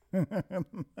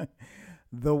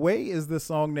 The Way is the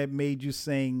song that made you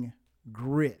sing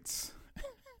grits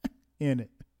in it.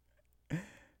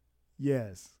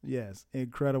 Yes.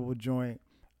 Incredible joint.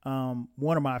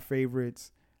 One of my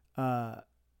favorites.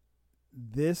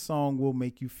 This song will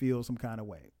make you feel some kind of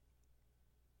way.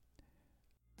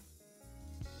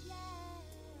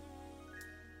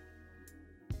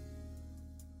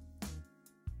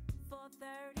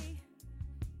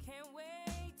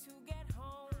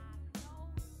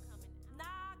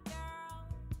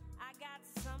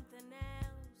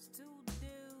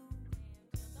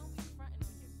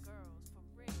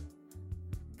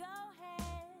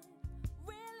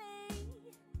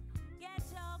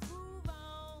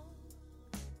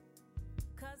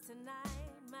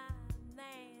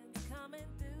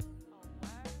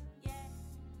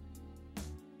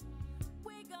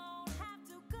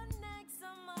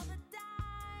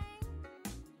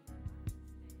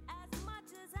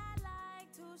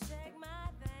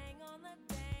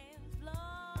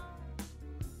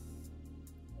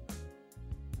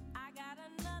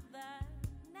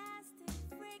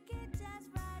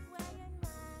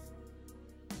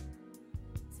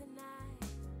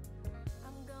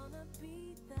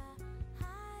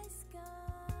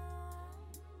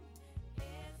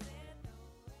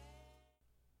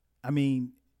 I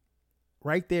mean,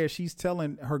 right there, she's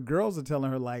telling her girls are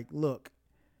telling her like, look,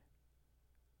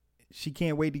 she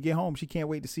can't wait to get home. She can't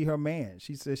wait to see her man.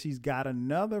 She says she's got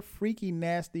another freaky,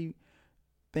 nasty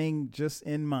thing just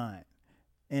in mind.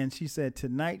 And she said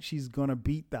tonight she's going to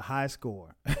beat the high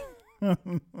score.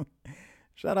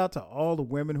 Shout out to all the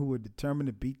women who were determined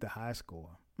to beat the high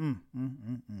score.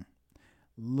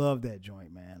 Love that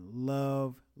joint, man.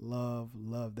 Love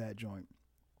that joint.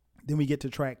 Then we get to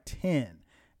track 10.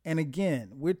 And again,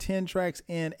 we're 10 tracks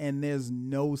in and there's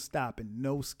no stopping,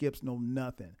 no skips, no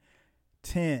nothing.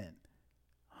 10,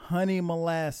 Honey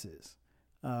Molasses,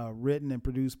 written and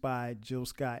produced by Jill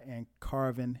Scott and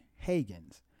Carvin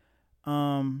Hagens.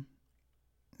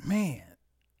 Man,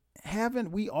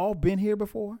 haven't we all been here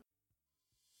before?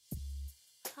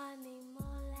 Honey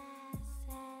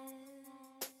molasses,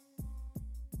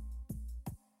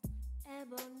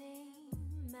 ebony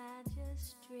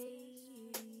magistry,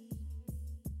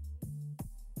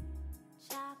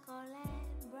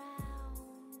 chocolate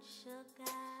brown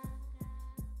sugar,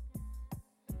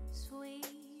 sweet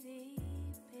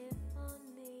epiphany.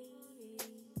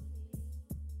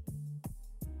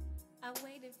 I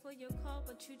waited for your call,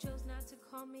 but you chose not to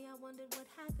call me. I wondered what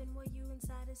happened. Were you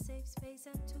inside a safe space?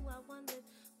 And two, I wondered,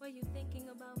 were you thinking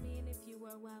about me? And if you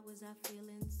were, why was I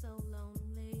feeling so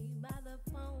lonely? By the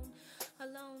phone,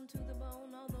 alone to the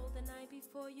bone. Although the night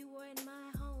before you were in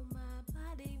my home, my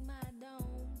body, my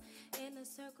dome. In a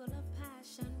circle of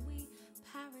passion, we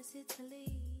Paris,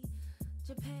 Italy,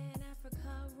 Japan,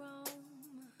 Africa, Rome.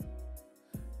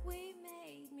 We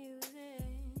made music.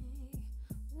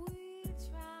 We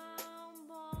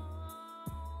trombone.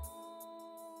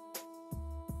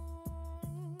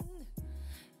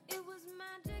 It was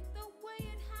magic the way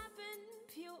it happened,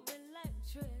 pure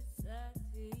electricity.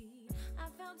 I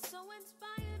felt so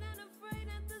inspired and afraid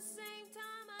at the same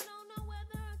time. I don't know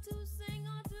whether to sing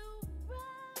or to rhyme.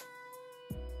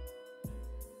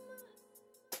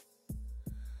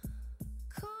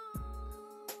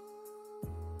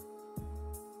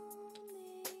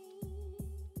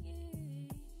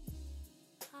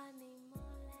 Honey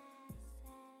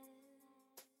molasses.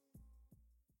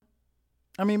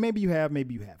 I mean, maybe you have,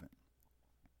 maybe you haven't.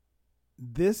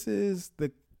 This is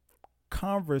the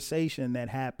conversation that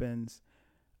happens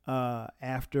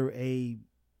after a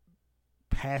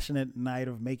passionate night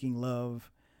of making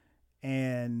love.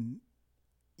 And,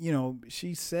 you know,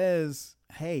 she says,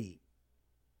 hey,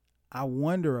 I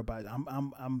wonder about it.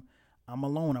 I'm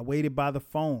alone. I waited by the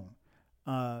phone.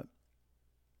 All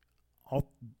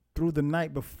through the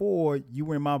night before, you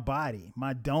were in my body,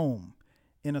 my dome,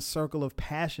 in a circle of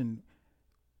passion.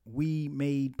 We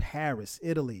made Paris,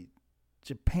 Italy,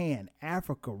 Japan,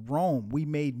 Africa, Rome. We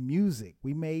made music.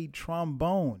 We made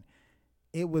trombone.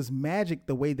 It was magic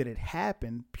the way that it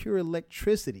happened, pure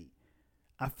electricity.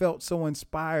 I felt so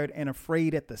inspired and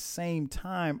afraid at the same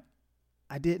time.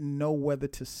 I didn't know whether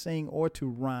to sing or to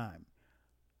rhyme.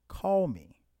 Call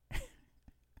me.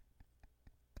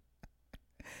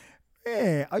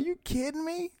 Man, are you kidding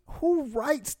me? Who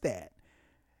writes that?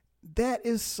 That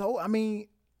is so, I mean,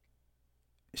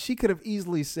 she could have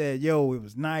easily said, yo, it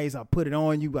was nice. I put it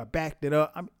on you. I backed it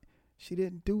up. She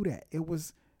didn't do that. It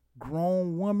was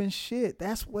grown woman shit.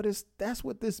 That's what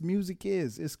this music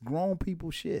is. It's grown people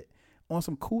shit on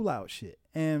some cool out shit.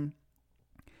 And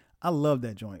I love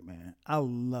that joint, man. I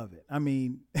love it. I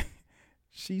mean,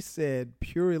 she said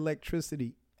pure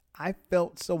electricity. I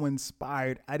felt so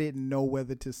inspired. I didn't know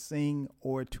whether to sing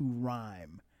or to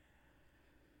rhyme.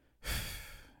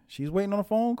 She's waiting on a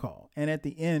phone call. And at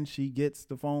the end, she gets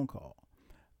the phone call.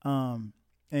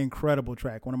 Incredible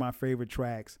track. One of my favorite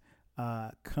tracks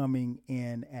coming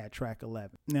in at track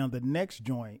 11. Now, the next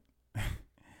joint,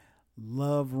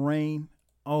 Love Rain.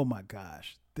 Oh, my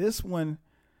gosh. This one,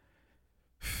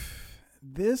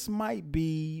 this might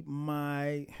be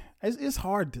my, it's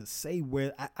hard to say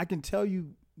where, I can tell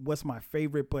you what's my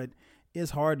favorite, but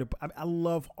it's hard to, I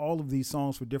love all of these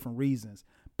songs for different reasons.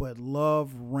 But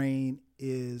Love Rain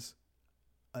is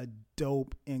a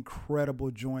dope,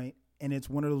 incredible joint. And it's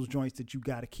one of those joints that you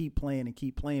got to keep playing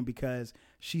because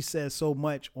she says so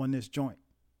much on this joint.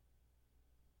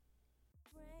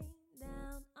 Rain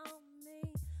down on me,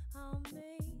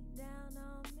 down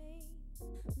on me.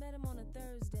 Met him on a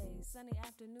Thursday, sunny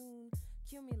afternoon,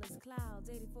 cumulus clouds,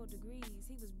 84 degrees.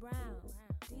 He was brown,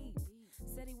 deep.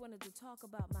 Said he wanted to talk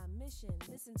about my mission,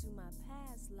 listen to my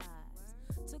past lives.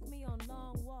 Took me on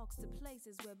long walks to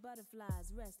places where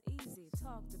butterflies rest easy.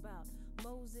 Talked about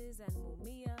Moses and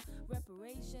Mumia,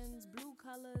 reparations, blue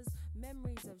colors,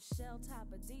 memories of shell-top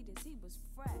Adidas. He was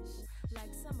fresh,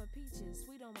 like summer peaches,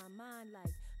 sweet on my mind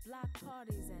like Block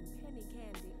parties and penny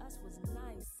candy, us was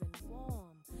nice and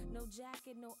warm. No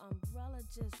jacket, no umbrella,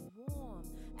 just warm.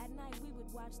 At night we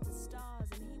would watch the stars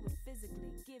and he would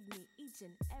physically give me each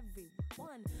and every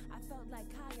one. I felt like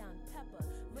cayenne pepper,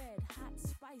 red, hot,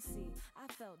 spicy.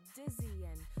 I felt dizzy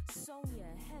and Sonia,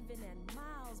 heaven and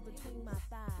miles between my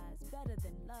thighs. Better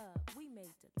than love, we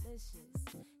made delicious.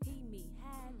 He, me,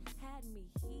 had me,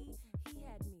 he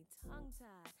had me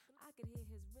tongue-tied. I could hear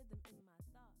his rhythm in my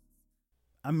thoughts.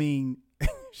 I mean,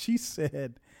 she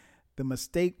said the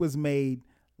mistake was made,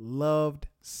 loved,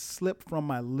 slipped from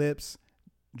my lips,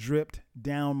 dripped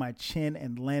down my chin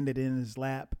and landed in his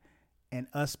lap, and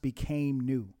us became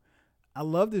new. I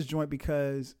love this joint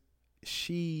because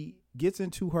she gets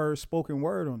into her spoken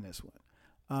word on this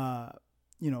one.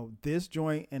 This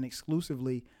joint and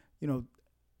exclusively,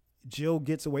 Jill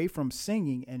gets away from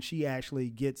singing and she actually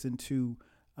gets into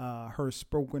her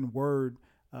spoken word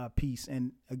piece.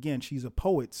 And again, she's a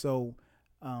poet. So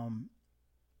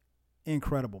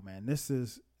incredible, man.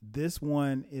 This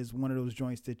one is one of those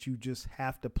joints that you just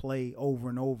have to play over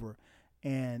and over.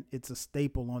 And it's a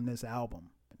staple on this album.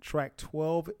 Track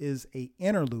 12 is a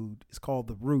interlude. It's called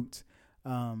The Roots,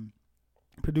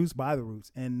 produced by The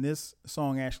Roots. And this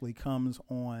song actually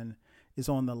is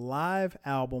on the live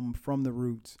album from The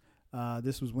Roots.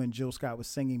 This was when Jill Scott was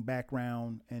singing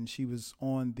background and she was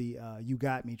on the You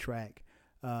Got Me track.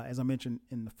 As I mentioned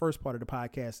in the first part of the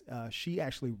podcast, she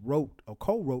actually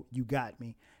co-wrote You Got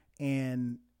Me.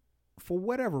 And for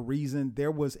whatever reason,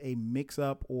 there was a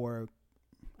mix-up, or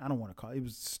I don't want to call it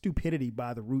was stupidity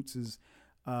by The Roots'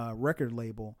 record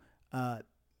label.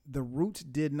 The Roots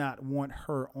did not want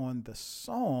her on the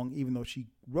song, even though she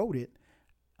wrote it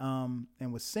and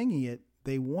was singing it.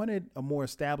 They wanted a more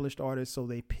established artist, so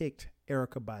they picked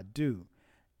Erykah Badu.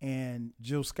 And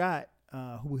Jill Scott,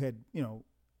 who had,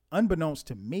 unbeknownst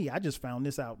to me, I just found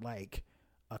this out like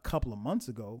a couple of months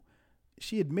ago.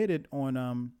 She admitted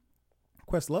on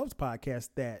Questlove's podcast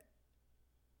that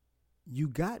You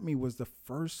Got Me was the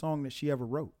first song that she ever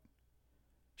wrote.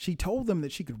 She told them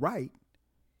that she could write,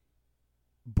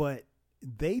 but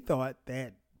they thought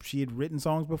that she had written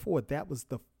songs before. That was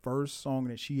the first song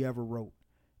that she ever wrote,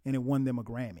 and it won them a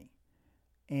Grammy.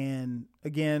 And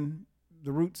again,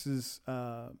 The Roots is,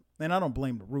 and I don't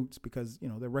blame The Roots because,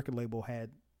 their record label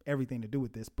had everything to do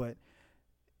with this, but,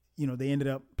 they ended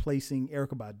up placing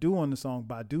Erykah Badu on the song.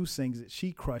 Badu sings it,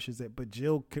 she crushes it, but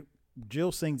Jill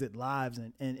sings it live,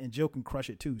 and Jill can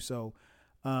crush it too. So,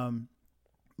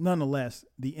 nonetheless,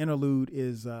 the interlude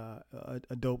is a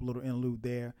dope little interlude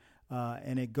there.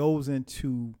 And it goes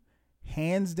into,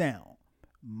 hands down,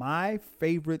 my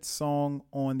favorite song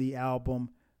on the album,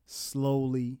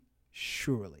 Slowly,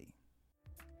 Surely.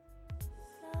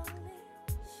 Slowly,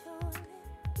 surely,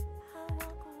 I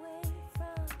walk away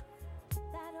from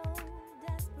that old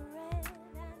desperate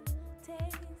and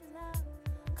tasteless love,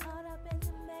 caught up in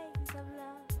the maze of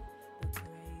love, the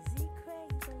crazy,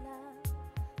 crazy love.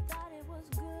 Thought it was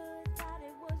good, thought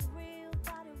it was real,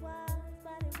 thought it was,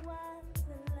 but it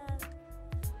wasn't love.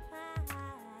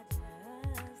 I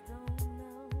just don't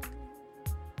know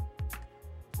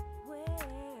where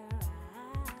I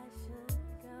should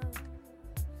go.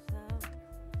 So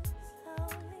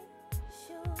slowly,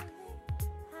 surely,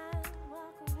 I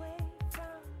walk away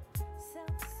from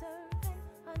self-serving,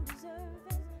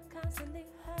 undeserving, constantly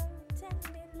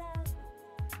hurting me, love,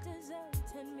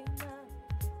 deserting me, love.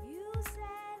 You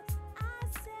said, I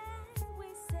said, we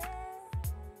said,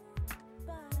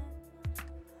 but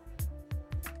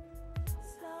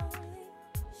slowly,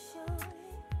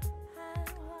 surely, I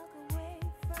walk away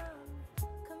from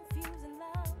confusing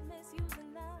love,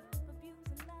 misusing love,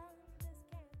 abusing love. This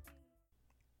can't be.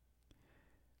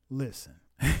 Listen,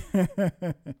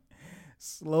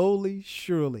 slowly,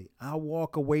 surely, I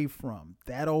walk away from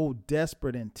that old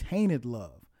desperate and tainted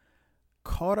love,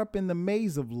 caught up in the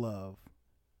maze of love,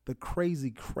 the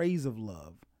crazy craze of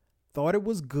love. Thought it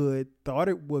was good, thought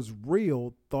it was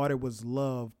real, thought it was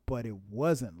love, but it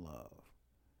wasn't love.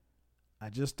 I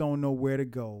just don't know where to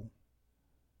go.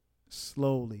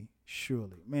 Slowly,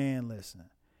 surely. Man, listen.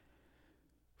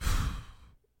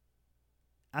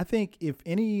 I think if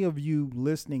any of you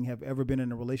listening have ever been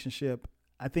in a relationship,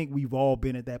 I think we've all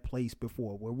been at that place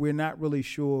before where we're not really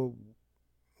sure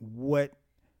what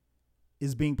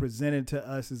is being presented to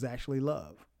us is actually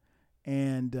love.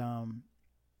 And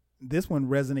this one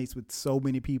resonates with so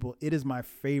many people. It is my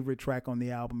favorite track on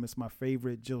the album. It's my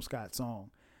favorite Jill Scott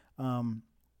song.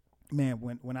 Man,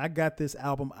 when I got this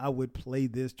album, I would play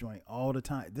this joint all the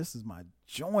time. This is my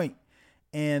joint.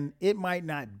 And it might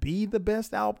not be the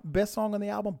best song on the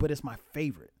album, but it's my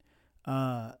favorite.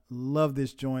 Love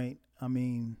this joint. I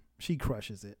mean, She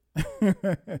crushes it.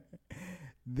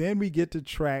 Then we get to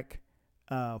track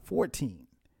 14.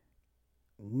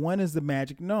 One is the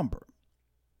magic number.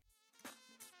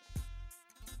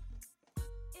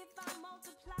 If I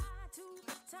multiply 2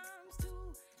 times 2,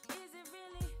 is it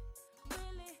really,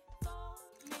 really for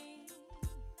me?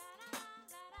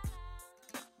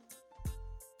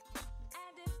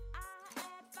 And if I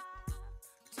add 5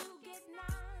 to get 9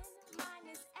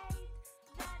 minus 8,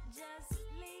 that just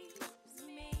leaves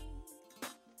me.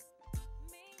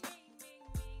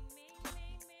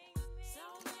 So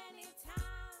many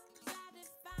times I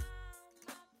define my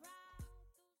pride.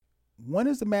 One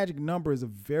is the magic number is a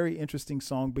very interesting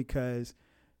song because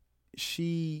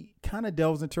she kind of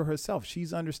delves into herself.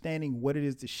 She's understanding what it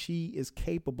is that she is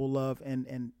capable of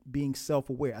and being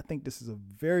self-aware. I think this is a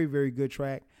very, very good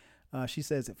track. She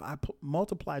says, if I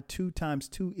multiply 2 times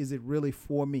 2, is it really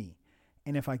for me?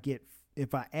 And if I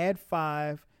add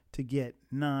 5 to get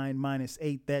 9 minus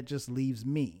 8, that just leaves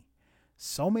me.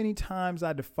 So many times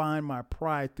I define my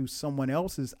pride through someone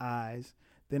else's eyes.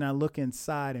 Then I look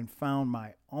inside and found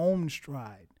my own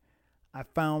stride. I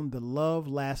found the love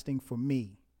lasting for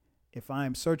me. If I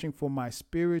am searching for my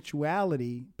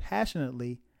spirituality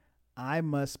passionately, I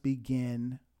must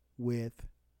begin with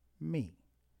me.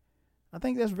 I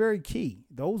think that's very key.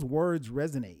 Those words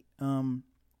resonate.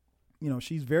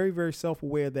 She's very, very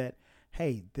self-aware that,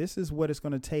 hey, this is what it's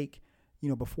going to take.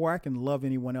 Before I can love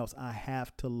anyone else, I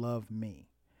have to love me.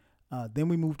 Then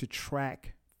we move to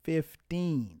track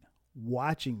 15,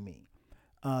 Watching Me.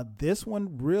 This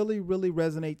one really, really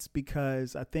resonates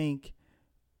because I think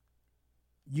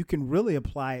you can really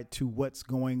apply it to what's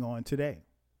going on today.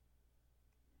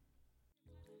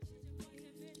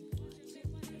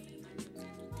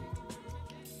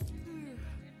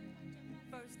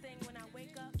 First thing when I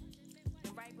wake up,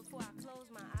 and right before I close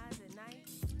my eyes at night,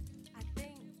 I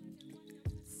think,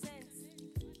 sense,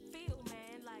 feel,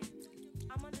 man, like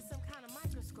I'm under some kind of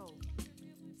microscope.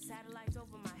 Satellites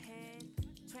over my head,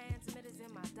 transmitters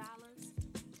in my dollars,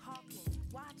 hawking,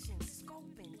 watching,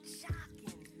 scoping,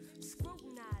 shocking,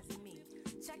 scrutinizing me,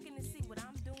 checking to see what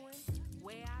I'm doing,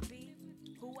 where I be,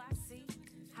 who I see,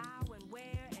 how and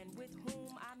where and with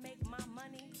whom I make my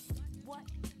money. What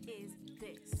is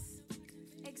this?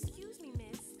 Excuse me,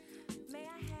 miss. May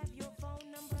I have your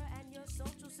phone number and your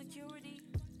social security?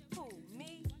 Who,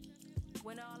 me?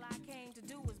 When all I came to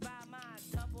do was buy my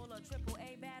double or triple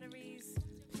A batteries?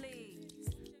 Please,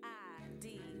 I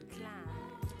decline.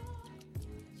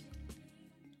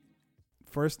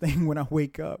 First thing when I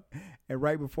wake up and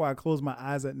right before I close my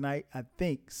eyes at night, I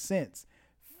think, sense,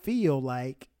 feel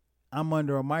like I'm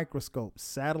under a microscope,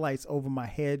 satellites over my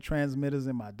head, transmitters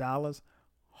in my dollars,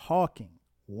 hawking,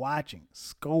 watching,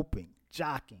 scoping,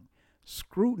 jocking,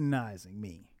 scrutinizing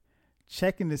me,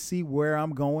 checking to see where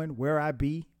I'm going, where I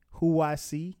be, who I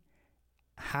see,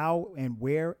 how and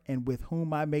where and with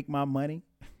whom I make my money.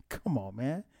 Come on,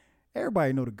 man.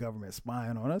 Everybody know the government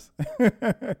spying on us.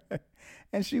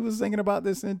 And she was singing about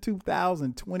this in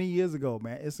 2000, 20 years ago,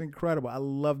 man. It's incredible. I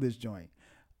love this joint.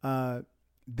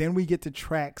 Then we get to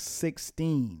track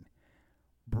 16,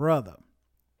 Brother.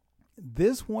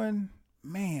 This one,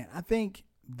 man, I think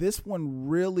this one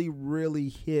really, really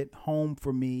hit home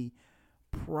for me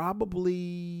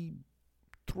probably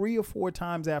 3 or 4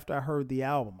 times after I heard the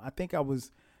album. I think I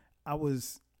really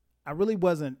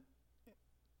wasn't,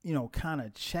 kind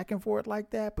of checking for it like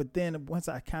that. But then once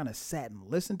I kind of sat and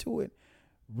listened to it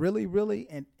really, really,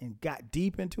 and got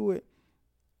deep into it,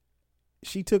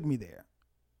 she took me there.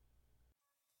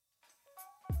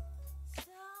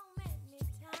 So many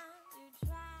times you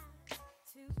try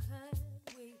to cut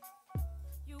me.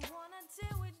 You wanna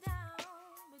tear it down,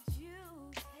 but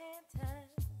you can't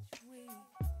touch me.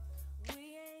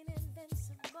 We ain't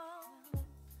invincible.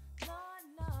 Lord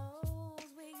knows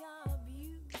we are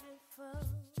beautiful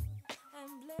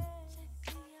and blessed. Check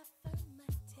the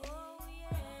affirmative. Oh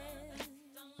yeah.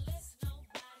 Don't let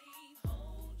nobody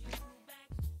hold you back.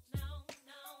 No,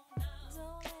 no, no.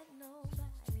 Don't let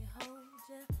nobody hold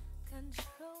you,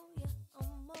 control your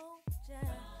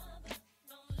emotions.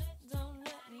 Don't let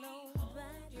nobody.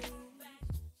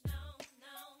 No,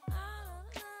 no.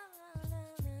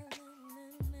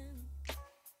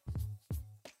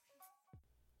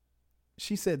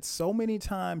 She said, so many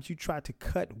times you try to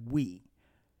cut we.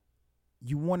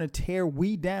 You want to tear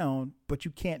we down, but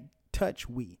you can't touch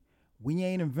we. We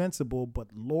ain't invincible, but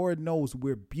Lord knows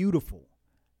we're beautiful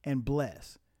and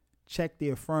blessed. Check the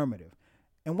affirmative.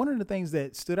 And one of the things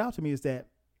that stood out to me is that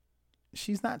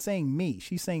she's not saying me,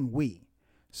 she's saying we.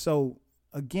 So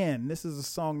again, this is a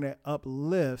song that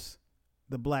uplifts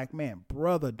the black man.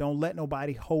 Brother, don't let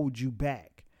nobody hold you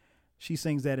back. She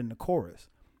sings that in the chorus.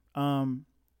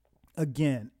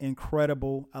 Again,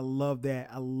 incredible. I love that.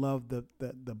 I love the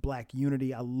black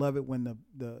unity. I love it when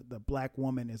the black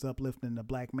woman is uplifting the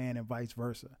black man and vice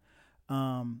versa.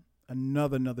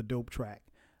 Another dope track.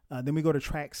 Then we go to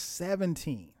track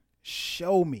 17,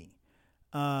 Show Me.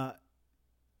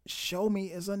 Show Me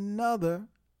is another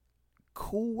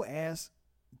cool ass,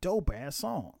 dope ass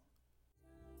song.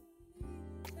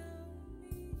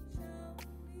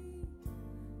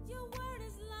 Your word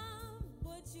is love,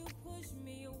 but you push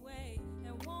me away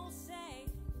and won't say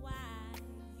why.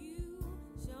 You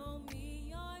show me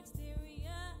your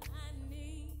exterior. I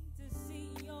need to see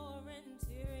your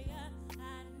interior.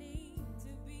 I need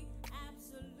to be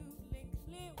absolutely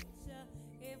clear with you.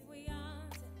 If we are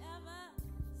to ever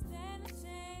stand a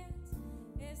chance,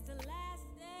 it's the last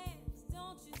dance.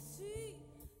 Don't you see?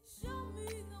 Show me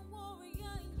the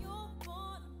warrior you're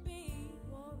born to be.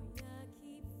 Warrior,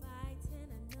 keep fighting,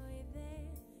 I know you're there.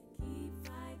 Keep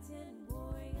fighting,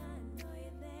 warrior, I know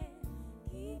you're there.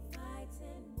 Keep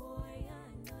fighting, warrior,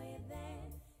 I know you're there.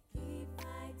 Keep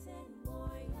fighting,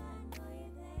 warrior, I know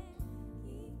you're there.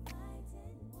 Keep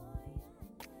fighting, warrior, I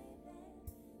know you're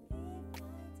there. Keep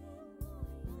fighting, warrior,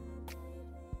 I know you're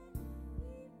there.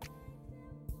 Keep fighting,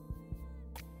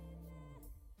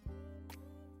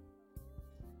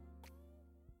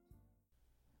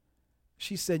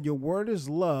 She said, your word is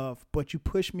love, but you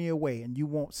push me away and you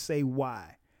won't say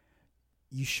why.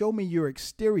 You show me your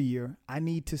exterior. I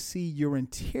need to see your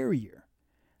interior.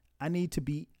 I need to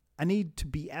be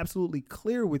absolutely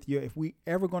clear with you if we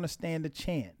ever going to stand a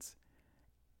chance.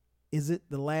 Is it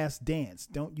the last dance?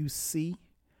 Don't you see?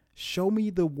 Show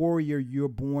me the warrior you're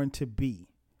born to be.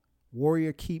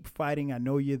 Warrior, keep fighting. I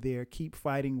know you're there. Keep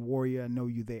fighting, warrior. I know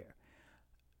you're there.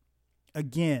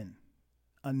 Again,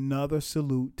 another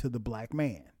salute to the black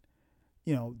man.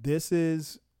 You know, this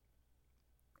is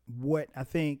what I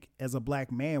think as a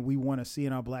black man we want to see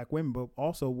in our black women, but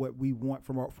also what we want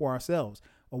for ourselves.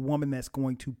 A woman that's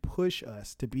going to push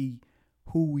us to be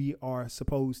who we are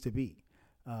supposed to be.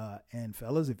 And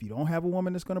fellas, if you don't have a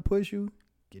woman that's going to push you,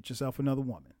 get yourself another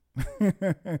woman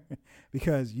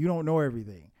because you don't know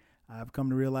everything. I've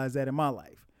come to realize that in my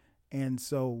life. And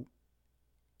so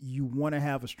you want to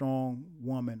have a strong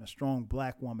woman, a strong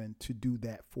black woman to do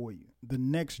that for you. The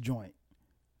next joint,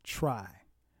 Try.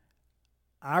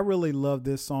 I really love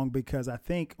this song because I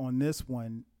think on this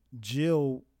one,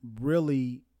 Jill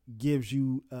really gives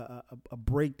you a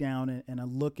breakdown and a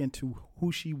look into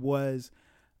who she was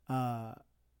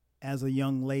as a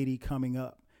young lady coming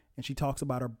up. And she talks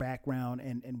about her background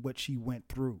and what she went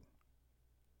through.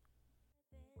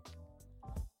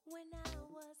 When I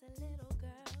was a little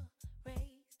girl,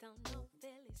 raised on no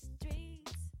Philly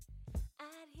streets,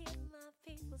 I'd hear my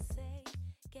people say,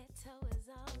 ghetto is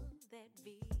all that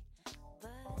be.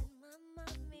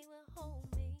 But my mommy will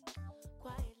hold me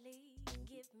quietly and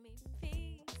give me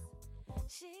peace.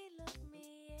 She looked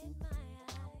me in my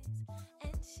eyes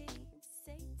and she'd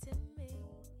say to me,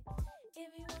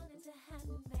 if you wanted to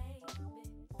happen,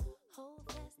 baby, hold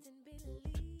fast and believe.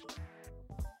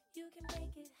 You can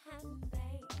make it happen,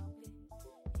 baby.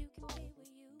 You can be where you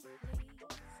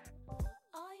please.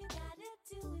 All you gotta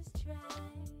do is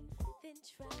try, then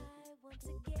try once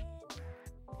again,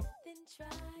 then try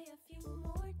a few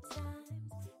more times,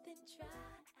 then try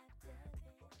after that.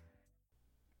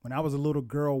 When I was a little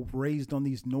girl raised on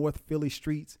these North Philly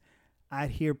streets,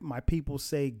 I'd hear my people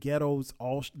say ghettos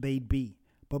all they'd be.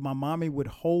 But my mommy would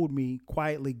hold me,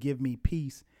 quietly give me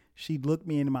peace. She'd look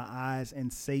me in my eyes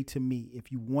and say to me,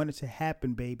 if you want it to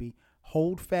happen, baby,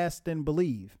 hold fast and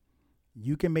believe.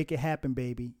 You can make it happen,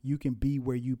 baby. You can be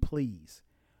where you please.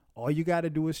 All you got to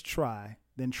do is try,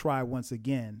 then try once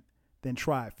again, then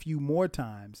try a few more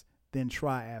times, then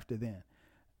try after then.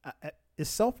 It's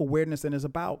self-awareness and it's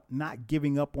about not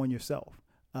giving up on yourself,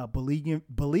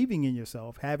 believing in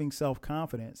yourself, having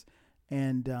self-confidence,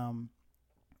 and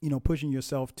pushing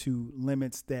yourself to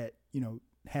limits that,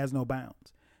 has no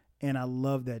bounds. And I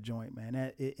love that joint, man.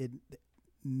 It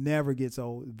never gets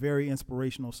old. Very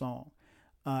inspirational song.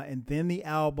 And then the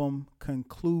album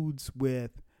concludes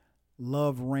with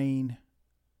Love Reign,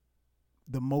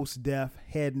 the Mos Def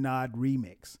Head Nod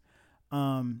remix,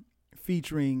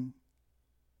 featuring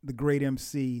the great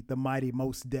MC, the mighty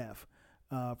Mos Def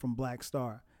from Black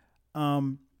Star.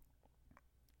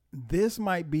 This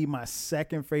might be my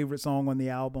second favorite song on the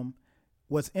album.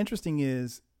 What's interesting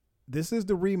is this is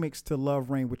the remix to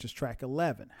Love Reign, which is track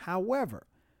 11. However,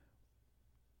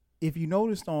 if you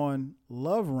noticed on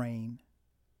Love Reign,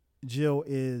 Jill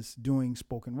is doing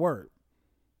spoken word.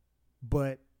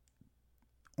 But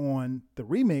on the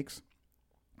remix,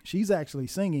 she's actually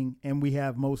singing, and we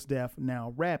have Mos Def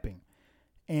now rapping.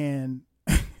 And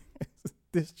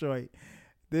this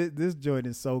joint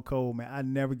is so cold, man. I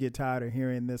never get tired of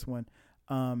hearing this one.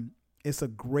 It's a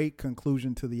great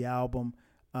conclusion to the album.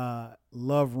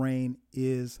 Love Rain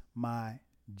is my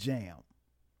jam.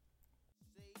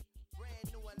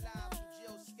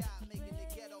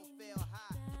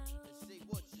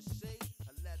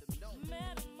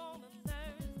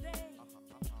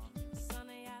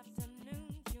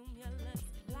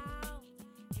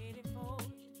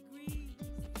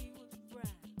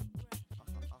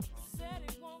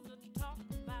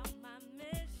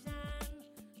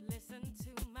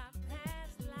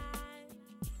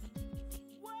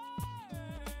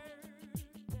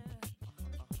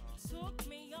 Took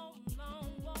me on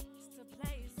long walks to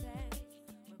places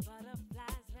where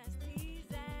butterflies rest easy.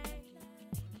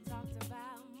 Talked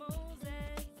about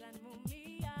Moses and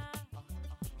Mumia,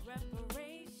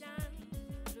 reparations,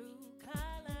 blue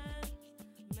colors,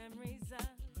 memories of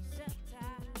shut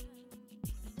times.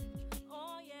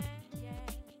 Oh yeah, yeah,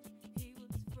 he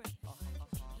was fresh,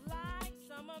 like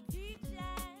summer peaches,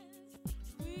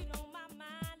 sweet on my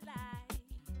mind,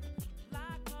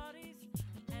 like parties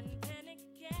and panic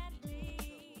candy.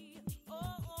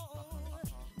 Oh, love rain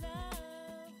down.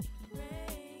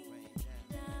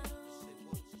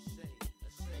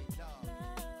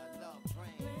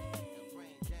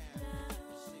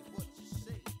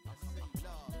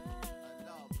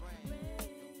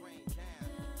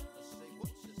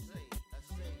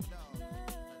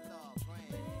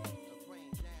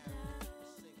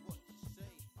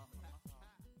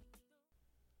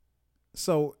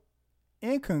 So,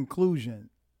 in conclusion,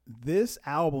 this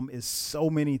album is so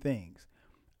many things.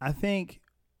 I think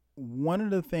one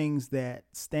of the things that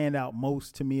stand out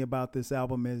most to me about this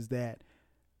album is that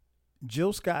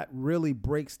Jill Scott really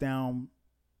breaks down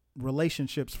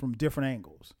relationships from different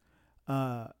angles.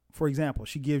 For example,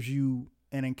 she gives you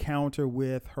an encounter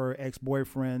with her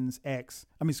boyfriend's ex,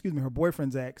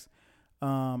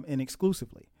 and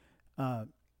exclusively.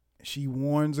 She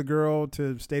warns a girl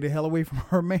to stay the hell away from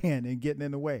her man and getting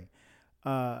in the way.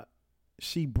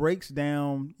 She breaks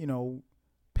down,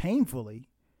 painfully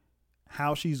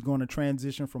how she's going to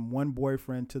transition from one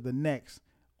boyfriend to the next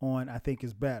on I Think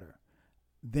Is Better.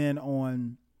 Then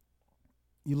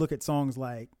you look at songs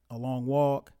like A Long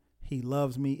Walk, He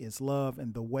Loves Me, It's Love,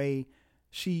 and the way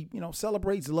she,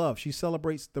 celebrates love. She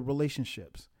celebrates the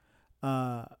relationships.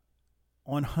 On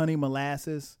Honey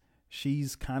Molasses,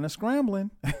 she's kind of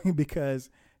scrambling because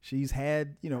she's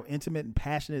had, intimate and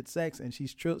passionate sex, and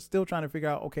she's still trying to figure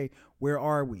out, okay, where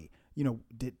are we?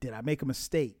 Did I make a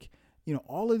mistake?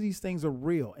 All of these things are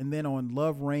real. And then on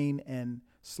Love Rain and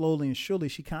Slowly and Surely,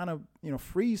 she kind of,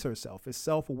 frees herself. It's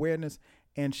self-awareness,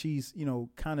 and she's,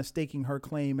 kind of staking her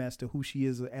claim as to who she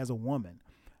is as a woman.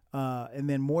 And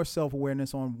then more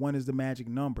self-awareness on One Is the Magic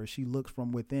Number. She looks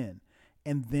from within.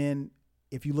 And then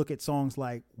if you look at songs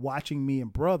like Watching Me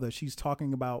and Brother, she's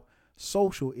talking about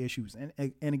social issues and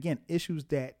again, issues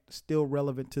that still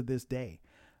relevant to this day.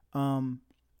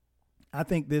 I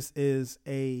think this is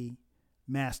a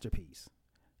masterpiece.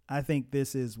 I think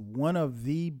this is one of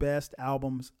the best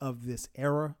albums of this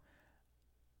era.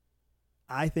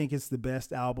 I think it's the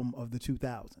best album of the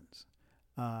 2000s.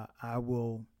 I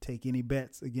will take any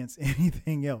bets against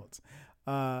anything else.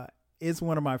 It's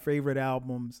one of my favorite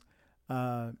albums.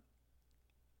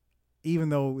 Even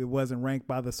though it wasn't ranked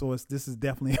by The Source, this is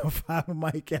definitely a 5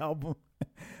 mic album.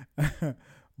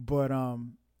 But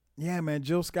yeah, man,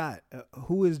 Jill Scott.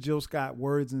 Who is Jill Scott?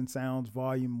 Words and Sounds,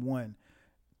 Volume 1,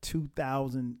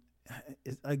 2000.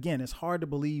 Again, it's hard to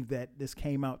believe that this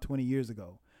came out 20 years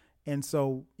ago. And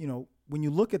so, when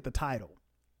you look at the title,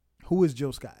 who is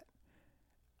Jill Scott?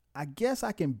 I guess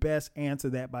I can best answer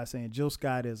that by saying Jill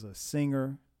Scott is a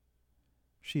singer.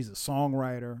 She's a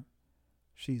songwriter.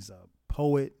 She's a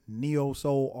poet,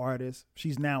 neo-soul artist.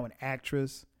 She's now an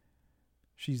actress.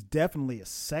 She's definitely a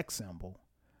sex symbol.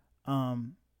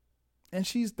 And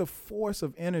she's the force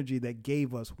of energy that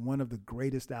gave us one of the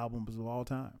greatest albums of all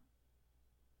time.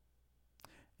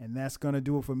 And that's going to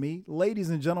do it for me. Ladies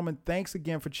and gentlemen, thanks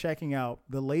again for checking out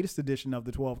the latest edition of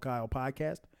the 12 Kyle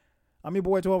podcast. I'm your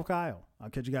boy, 12 Kyle. I'll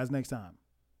catch you guys next time.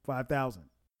 5,000.